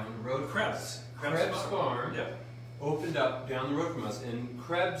farm down the road from us, Krebs Farm, Yep. opened up down the road from us, and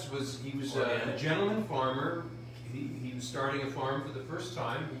Krebs was a gentleman farmer. He was starting a farm for the first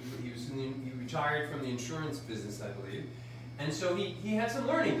time. He retired from the insurance business, I believe, and so he had some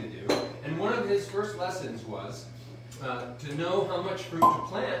learning to do. And one of his first lessons was to know how much fruit to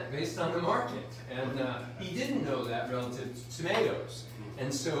plant based on the market. And he didn't know that relative to tomatoes,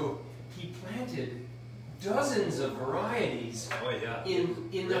 and so he planted dozens of varieties Oh yeah.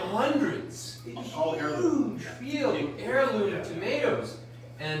 in the hundreds. All heirloom. Huge field of heirloom Yeah. tomatoes.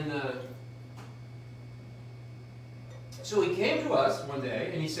 And so he came to us one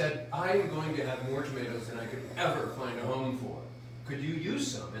day and he said, I am going to have more tomatoes than I could ever find a home for. Could you use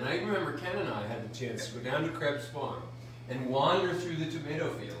some? And I remember Ken and I had the chance to go down to Krebs Farm and wander through the tomato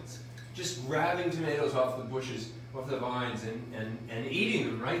fields, just grabbing tomatoes off the bushes, off the vines, and eating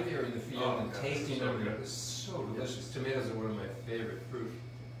them right there in the field Oh, and God, tasting so them. good. It was so delicious. Tomatoes are one of my favorite fruit.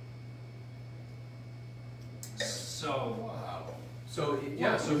 So Wow. So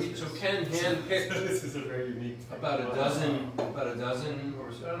Ken handpicked this is a very unique. about a dozen, or I don't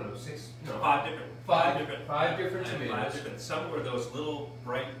know, Five different five different and tomatoes. five different. Some were those little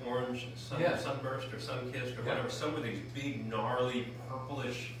bright orange, Yeah. sunburst or sun-kissed or Yeah. whatever. Some were these big, gnarly,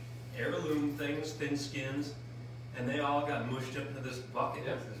 purplish heirloom things, thin skins, and they all got mushed up into this bucket,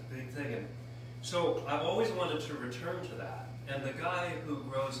 Yeah. this big thing. And so I've always wanted to return to that. And the guy who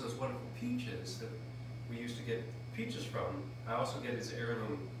grows those wonderful peaches that we used to get peaches from, I also get his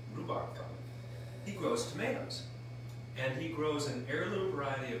heirloom rhubarb from. He grows tomatoes. And he grows an heirloom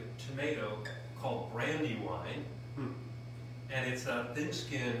variety of tomato called Brandywine. And it's a thin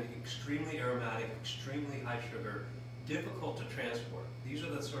skin, extremely aromatic, extremely high sugar, difficult to transport. These are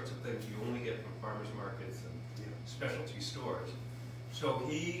the sorts of things you only get from farmers markets and specialty stores. So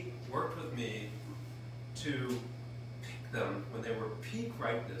he worked with me to pick them when they were peak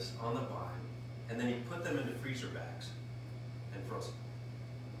ripeness on the vine, and then he put them into freezer bags and froze them.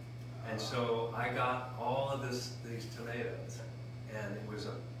 And so I got all of these tomatoes, and it was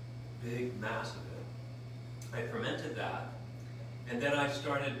a big mass of it. I fermented that, and then I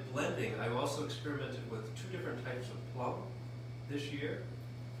started blending. I also experimented with 2 different types of plum this year,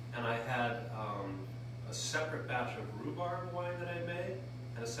 and I had a separate batch of rhubarb wine that I made,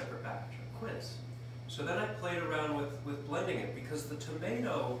 and a separate batch of quince. So then I played around with blending it, because the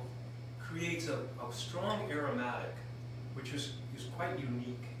tomato creates a strong aromatic, which is quite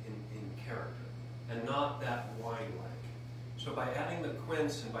unique in character, and not that wine-like. So by adding the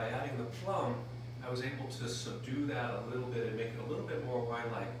quince and by adding the plum, I was able to subdue that a little bit and make it a little bit more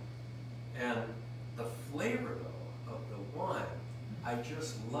wine-like. And the flavor, though, of the wine, I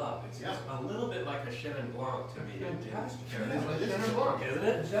just love. It's just a little bit like a Chenin Blanc to me. Fantastic. Isn't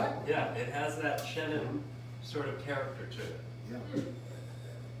it? Exactly. Yeah, it has that Chenin sort of character to it. Yeah.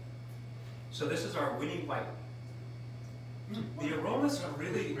 So this is our Winni White. The aromas are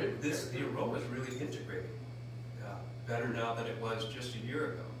really, the aroma is really integrated. Better now than it was just a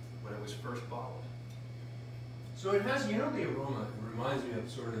year ago when it was first bottled. So it has, the aroma reminds me of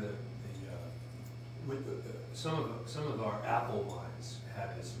sort of some of our apple wines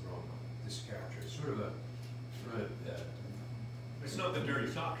have this aroma, this character. It's sort of a It's not the dirty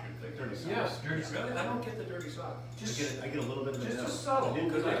sock, you think? Dirty sock. Yes, dirty sock. Really? I don't get the dirty sock. I get a little bit of Just it. a subtle,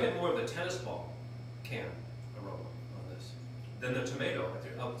 because I get more of the tennis ball can aroma on this than the tomato.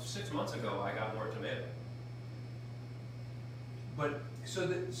 6 months ago, I got more tomato. But so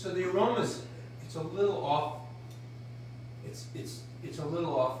the aromas, it's a little off. It's a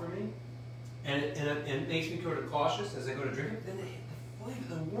little off for me, and it makes me sort of cautious as I go to drink it. Then the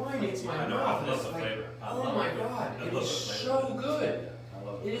flavor, the wine hits my I know, mouth. I love It's the like, flavor. oh my God, it is so good. I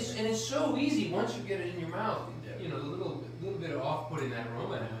love It is, and it's so easy once you get it in your mouth. Yeah. The little bit of off-putting that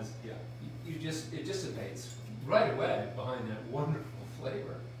aroma has. Yeah. It dissipates right away behind that wonderful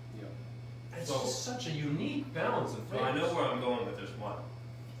flavor. Yeah. It's So- just such a unique balance of So flavors. I know where I'm going with this wine.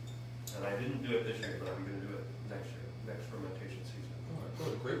 And I didn't do it this year, but I'm gonna do it next year, next fermentation season. Oh,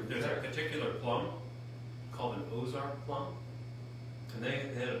 great. There's a particular plum called an Ozark plum, and they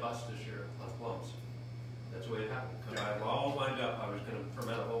had a bust this year on plums. That's the way it happened, because I all lined up, I was gonna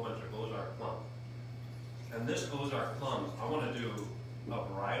ferment a whole bunch of Ozark plum. And this Ozark plum, I wanna do a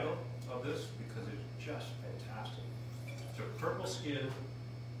varietal of this because it's just fantastic. It's a purple skin,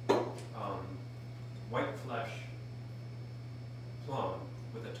 white flesh plum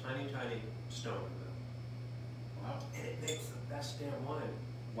with a tiny, tiny stone in it. Wow. And it makes the best damn wine.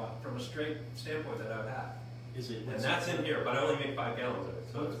 Wow. From a straight standpoint that I've had. Is it? And that's in here, but I only make 5 gallons of it,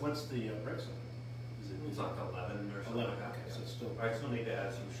 so What's the price of it? Is it's like 11 or something 11, like that. okay, so it's still. I still need to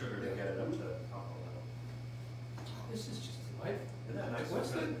add some sugar to get it up to alcohol level. This is just delightful. Isn't that nice?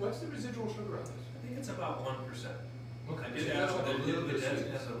 What's the residual sugar on this? I think it's about 1%. Okay. I did So add that's some, like a little bit of it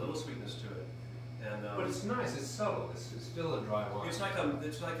sweetness. has a little sweetness to it. And, But it's nice, it's subtle, it's still a dry wine. it's like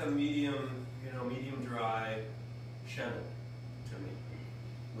a medium, medium dry Chenin to me,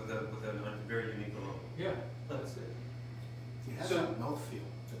 with a very unique aroma. Yeah, that's it. It has So- that mouthfeel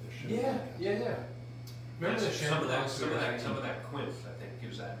that there should Yeah. Remember the some of that, Chenin some of that quince, I think,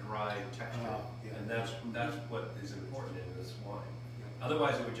 gives that dry texture, yeah. and that's what is important in this wine.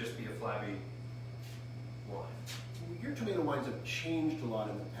 Otherwise, it would just be a flabby wine. Your tomato wines have changed a lot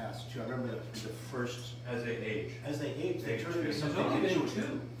in the past too. I remember the first, As they age. as they aged, they turned into There's something only that been you,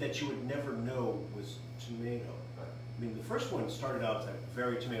 two. that you would never know was tomato. I mean, the first one started out as like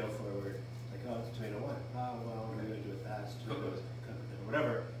very tomato forward, like, oh, it's tomato wine. Oh, well, what are we going to do with that? It's tomato, Cooked.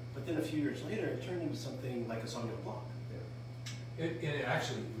 whatever. But then a few years later, it turned into something like a Sauvignon Blanc. It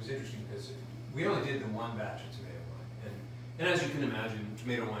actually was interesting because we only did the one batch of tomato wine. And as you can imagine,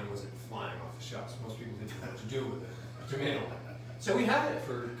 tomato wine wasn't flying off the shelves. Most people didn't know what to do with it. Tomato wine. So we had it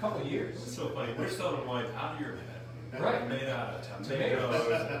for a couple of years. It's so funny, we're selling wine out of your head. Right. Made out of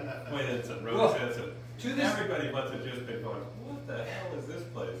tomatoes, quince and Well, roses. And to this- everybody must have just been going, what the hell is this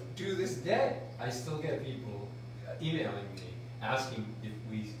place? To this day, I still get people emailing me asking if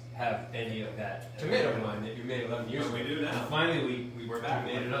we have any of that tomato wine that you made 11 years ago. We do now. And finally, We're back.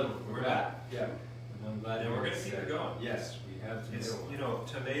 made another one. We're back. Yeah. And I'm glad And you we're gonna said- keep it going. Yes, we have It's, tomato wine.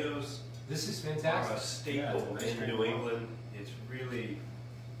 tomatoes This is are a fantastic. staple Yeah, in New England. It's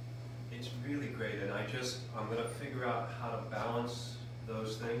really great, and I'm gonna figure out how to balance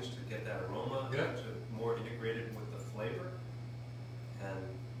those things to get that aroma, Yeah. to more integrated with the flavor, and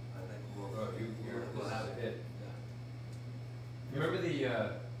I think we'll have it. it. Remember the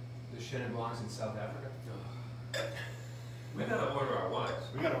Chenin Blancs in South Africa? We gotta order our wines.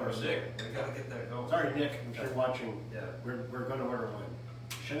 We gotta order Nick, we gotta get that going. Sorry, Nick, if you're watching, Yeah. we're going to order one.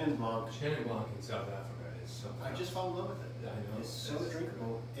 Chenin Blanc. Chenin Blanc in South Africa is something. I just fell in love with it. I know. It's so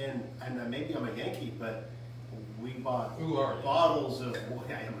drinkable, and maybe I'm a Yankee, but we bought Who are you? bottles of.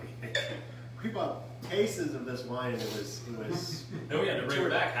 Yeah, I am a Yankee. We bought cases of this wine, and it was. Then we had to bring it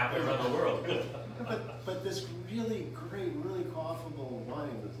back halfway around the world. but this really great, really quaffable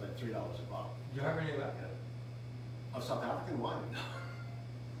wine was like $3 a bottle Do you have any of that? of South African wine.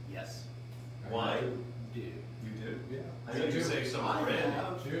 Yes, Wine? I do. You do? Yeah. I think you say some I brand.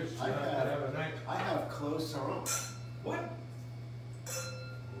 have. Cheers. I Have a night. have Clos Saron. What?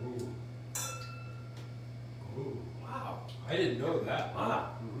 Ooh. Ooh. Wow. I didn't know that. Wow.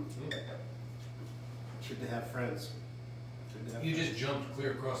 Should to have friends. Should to have You friends. just jumped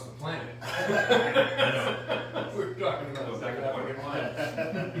clear across the planet. I know. We're talking Go about back South and forth. African wine.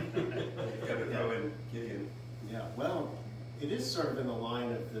 You gotta throw in Gideon. Yeah, well, it is sort of in the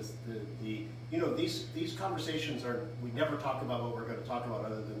line of this, these conversations are, we never talk about what we're going to talk about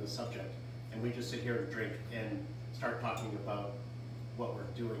other than the subject. And we just sit here and drink and start talking about what we're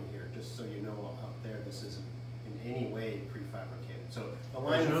doing here, just so you know out there, this isn't in any way prefabricated. So the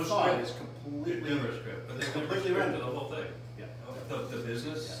line There's no of thought script. is completely, Never script, but it's there's never completely script to random. the whole thing. Yeah. The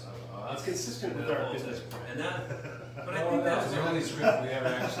business. It's consistent with the our whole business thing. plan. And that, but I Oh, think that's that's the only script we ever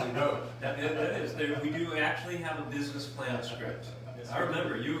actually wrote. That is, we do actually have a business plan script. I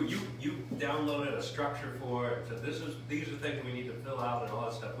remember you downloaded a structure for it, so these are things we need to fill out and all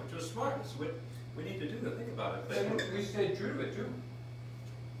that stuff, which was smart. It's what we need to do to think about it. And But we stayed true to it too.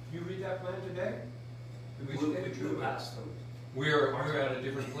 You read that plan today? Did we stay true to it? asked them. We're at a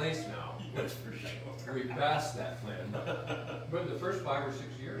different place now. That's for sure. We passed that plan. But the first 5 or 6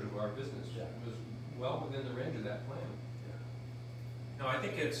 years of our business was well within the range of that plan. No, I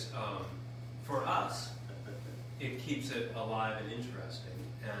think it's, for us, it keeps it alive and interesting,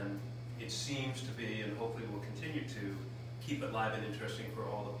 and it seems to be, and hopefully will continue to, keep it live and interesting for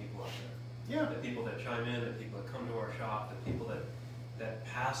all the people out there. Yeah. The people that chime in, the people that come to our shop, the people that that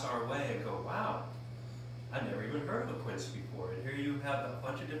pass our way and go, wow, I've never even heard of a Quince before. And here you have a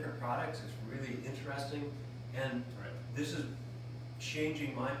bunch of different products. It's really interesting. And this is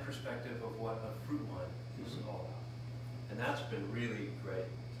changing my perspective of what a fruit wine is all about. And that's been really great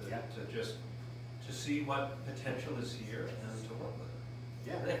to just to see what potential is here and to work with it.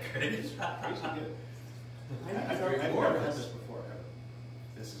 Yeah. Isn't that great? Crazy good. I've never had this before, ever.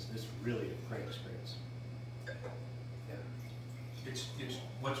 This is really a great experience. Yeah. It's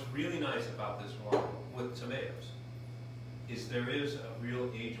what's really nice about this wine with tomatoes is there is a real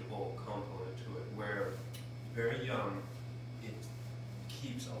ageable component to it where very young it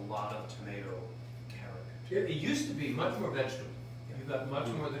keeps a lot of tomato character. It used to be much more vegetable. You got much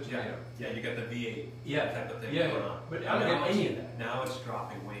more of the tomato. Yeah, you got the V8 type of thing going on. on. But I don't get any of that. Now it's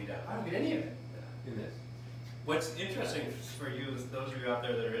dropping way down. I don't get any of it in this. What's interesting for you, those of you out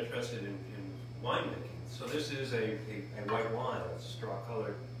there that are interested in winemaking, so this is a white wine, a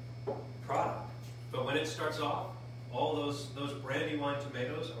straw-colored product. But when it starts off, all those brandy wine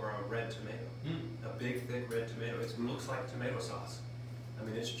tomatoes are a red tomato, a big, thick red tomato. It looks like tomato sauce. I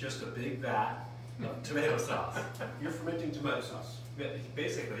mean, it's just a big vat of tomato sauce. You're fermenting tomato sauce.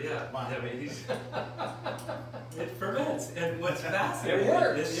 Basically, yeah. Wow. I mean, it ferments, and what's fascinating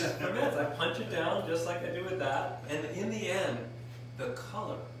is it ferments. I punch it down just like I do with that, and in the end, the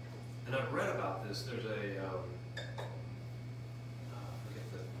color. And I've read about this. There's a I forget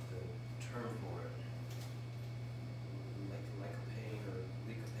the term for it,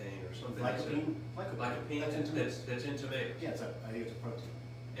 lycopene or something. Lycopene. That's in tomatoes. Yeah, I think it's a protein.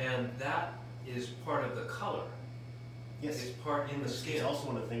 And that is part of the color. Yes. It's part in the skin. It's also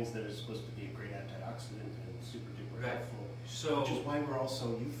one of the things that is supposed to be a great antioxidant and super duper helpful. So, which is why we're all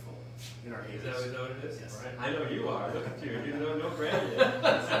so youthful in our 80s. Is that what it is? Yes. Right. I know you are. Look at you. You know no granny.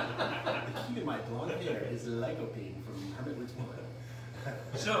 The key to my blonde hair is lycopene from Hermit Woods wine.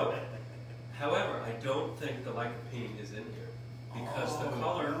 So, however, I don't think the lycopene is in here because the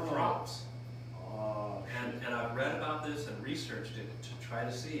color drops. Oh, and I've read about this and researched it to try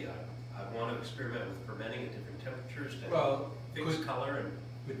to see. I want to experiment with fermenting at different temperatures to fix color. And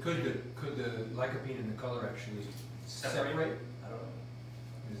but could the lycopene and the color actually separate? I don't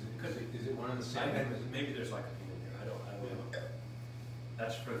know. Is it one and the same? Maybe there's lycopene in here. I don't know.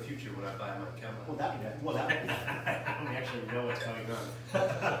 That's for the future when I buy my camera. Well, that we actually know what's going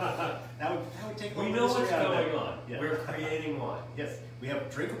on. that would take. We know what's going on. Yeah. We're creating wine. Yes, we have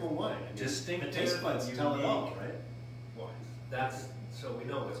drinkable wine. I mean, Distinctive, the taste buds tell it all, right? Wine. So we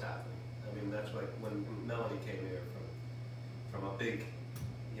know what's happening. I mean, that's like when Melanie came here from a big,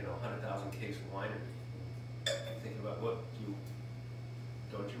 100,000 case winery. Thinking about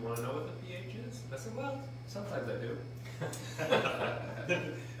don't you want to know what the pH is? I said, well, sometimes I do.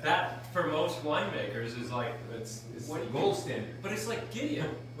 That for most winemakers is like it's the gold standard. But it's like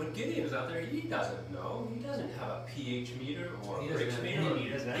Gideon. When Gideon is out there, he doesn't know. He doesnn't have a pH meter or a Brix meter. He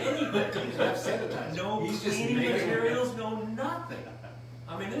doesn't have anything. He doesn't have sanitizer. No cleaning materials. No nothing.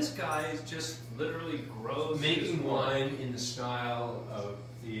 I mean, this guy is just literally grows making wine in the style of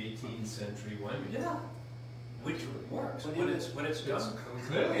the 18th century winemaking. Yeah, which works when it's done.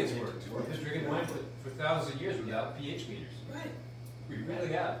 Clearly, it's worked. We've been drinking wine for thousands of years without pH meters. Right. We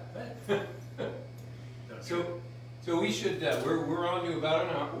really have. Right. So we should. We're on to about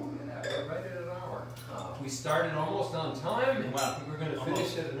an hour. Ooh, look at that. We're right at an hour. We started almost on time, and we're going to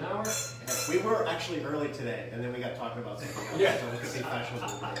finish at an hour. We were actually early today, and then we got talking about something else. Yeah. So let's see fashionable.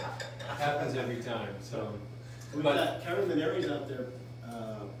 Happens every time. So. We've got Karen Mineri's out there.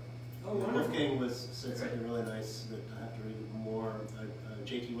 Wonderful. Wolfgang said something really nice that I have to read more.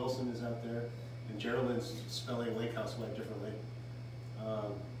 J.T. Wilson is out there, and Geraldine's spelling Lakehouse White differently.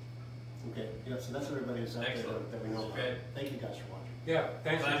 Okay, yeah, so that's everybody who's out there that we know about. Okay. Thank you guys for watching. Yeah,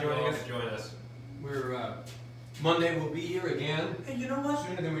 thanks for joining us. Join us. We're Monday. We'll be here again. Hey, you know what?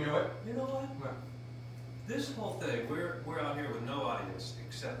 Sooner than we know it. You know what? What? This whole thing, we're out here with no audience,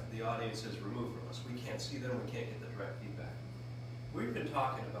 except the audience is removed from us. We can't see them. We can't get the direct feedback. We've been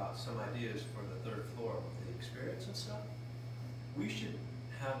talking about some ideas for the third floor with the experience and stuff. We should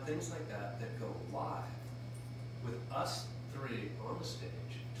have things like that go live with us three on the stage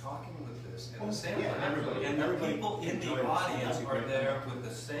talking with this at the same time. Everybody, and the people in the audience are there with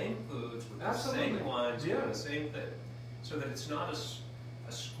the same foods, with the same wines, doing the same thing. So that it's not a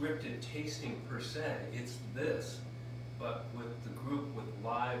scripted tasting per se, it's this, but with the group with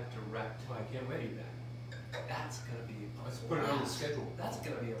live, direct I can't wait. feedback. That's going to be a Let's blast. put it on the schedule. That's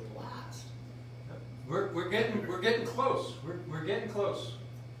going to be a blast. We're getting close. We're getting close.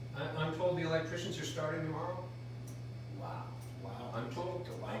 I'm told the electricians are starting tomorrow. Wow. Wow. I'm told.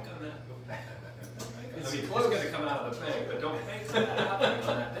 The like on that. I mean, it's going to come out of the bank, but don't bank on that happening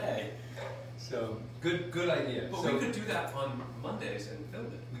on that day. So, good idea. But So, we could do that on Mondays and film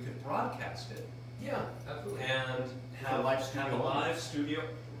it. We could broadcast it yeah, absolutely. and have A live have studio. a live studio.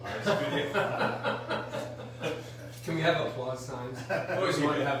 Live studio. Can we have applause signs? I always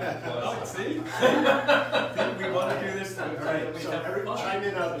wanted to have an applause Oh, sign. see? We want to do this. All right, so everyone chime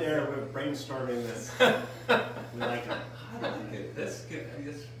in out there. We're brainstorming this. We like it. I like it. That's good.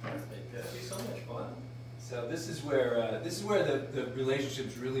 That's perfect. That'd be so much fun. So this is where the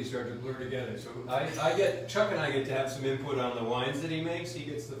relationships really start to blur together. So Chuck and I get to have some input on the wines that he makes. He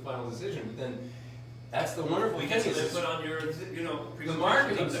gets the final decision. But then that's the wonderful We thing. get to is put on your, the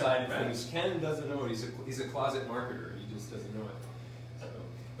marketing side of right? things. Ken doesn't know it. He's a closet marketer. He just doesn't know it. So,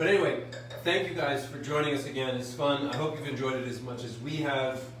 but anyway, thank you guys for joining us again. It's fun. I hope you've enjoyed it as much as we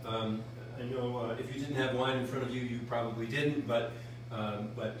have. I know if you didn't have wine in front of you, you probably didn't. But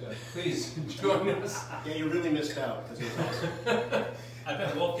please join us. Yeah, you really missed out because it was awesome. I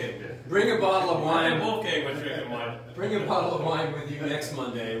bet Wolfgang did. Bring a bottle of wine. Wolfgang was drinking wine. Bring a bottle of wine with you next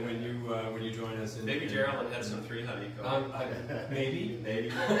Monday when you join us. Maybe Geraldine had some 3 honey going.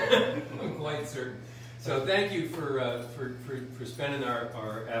 Maybe. I'm quite certain. So thank you for spending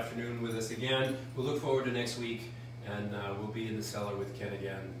our afternoon with us again. We'll look forward to next week, and we'll be in the cellar with Ken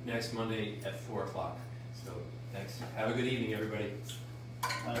again next Monday at 4 o'clock. So thanks. Have a good evening, everybody.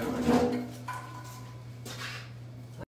 Bye.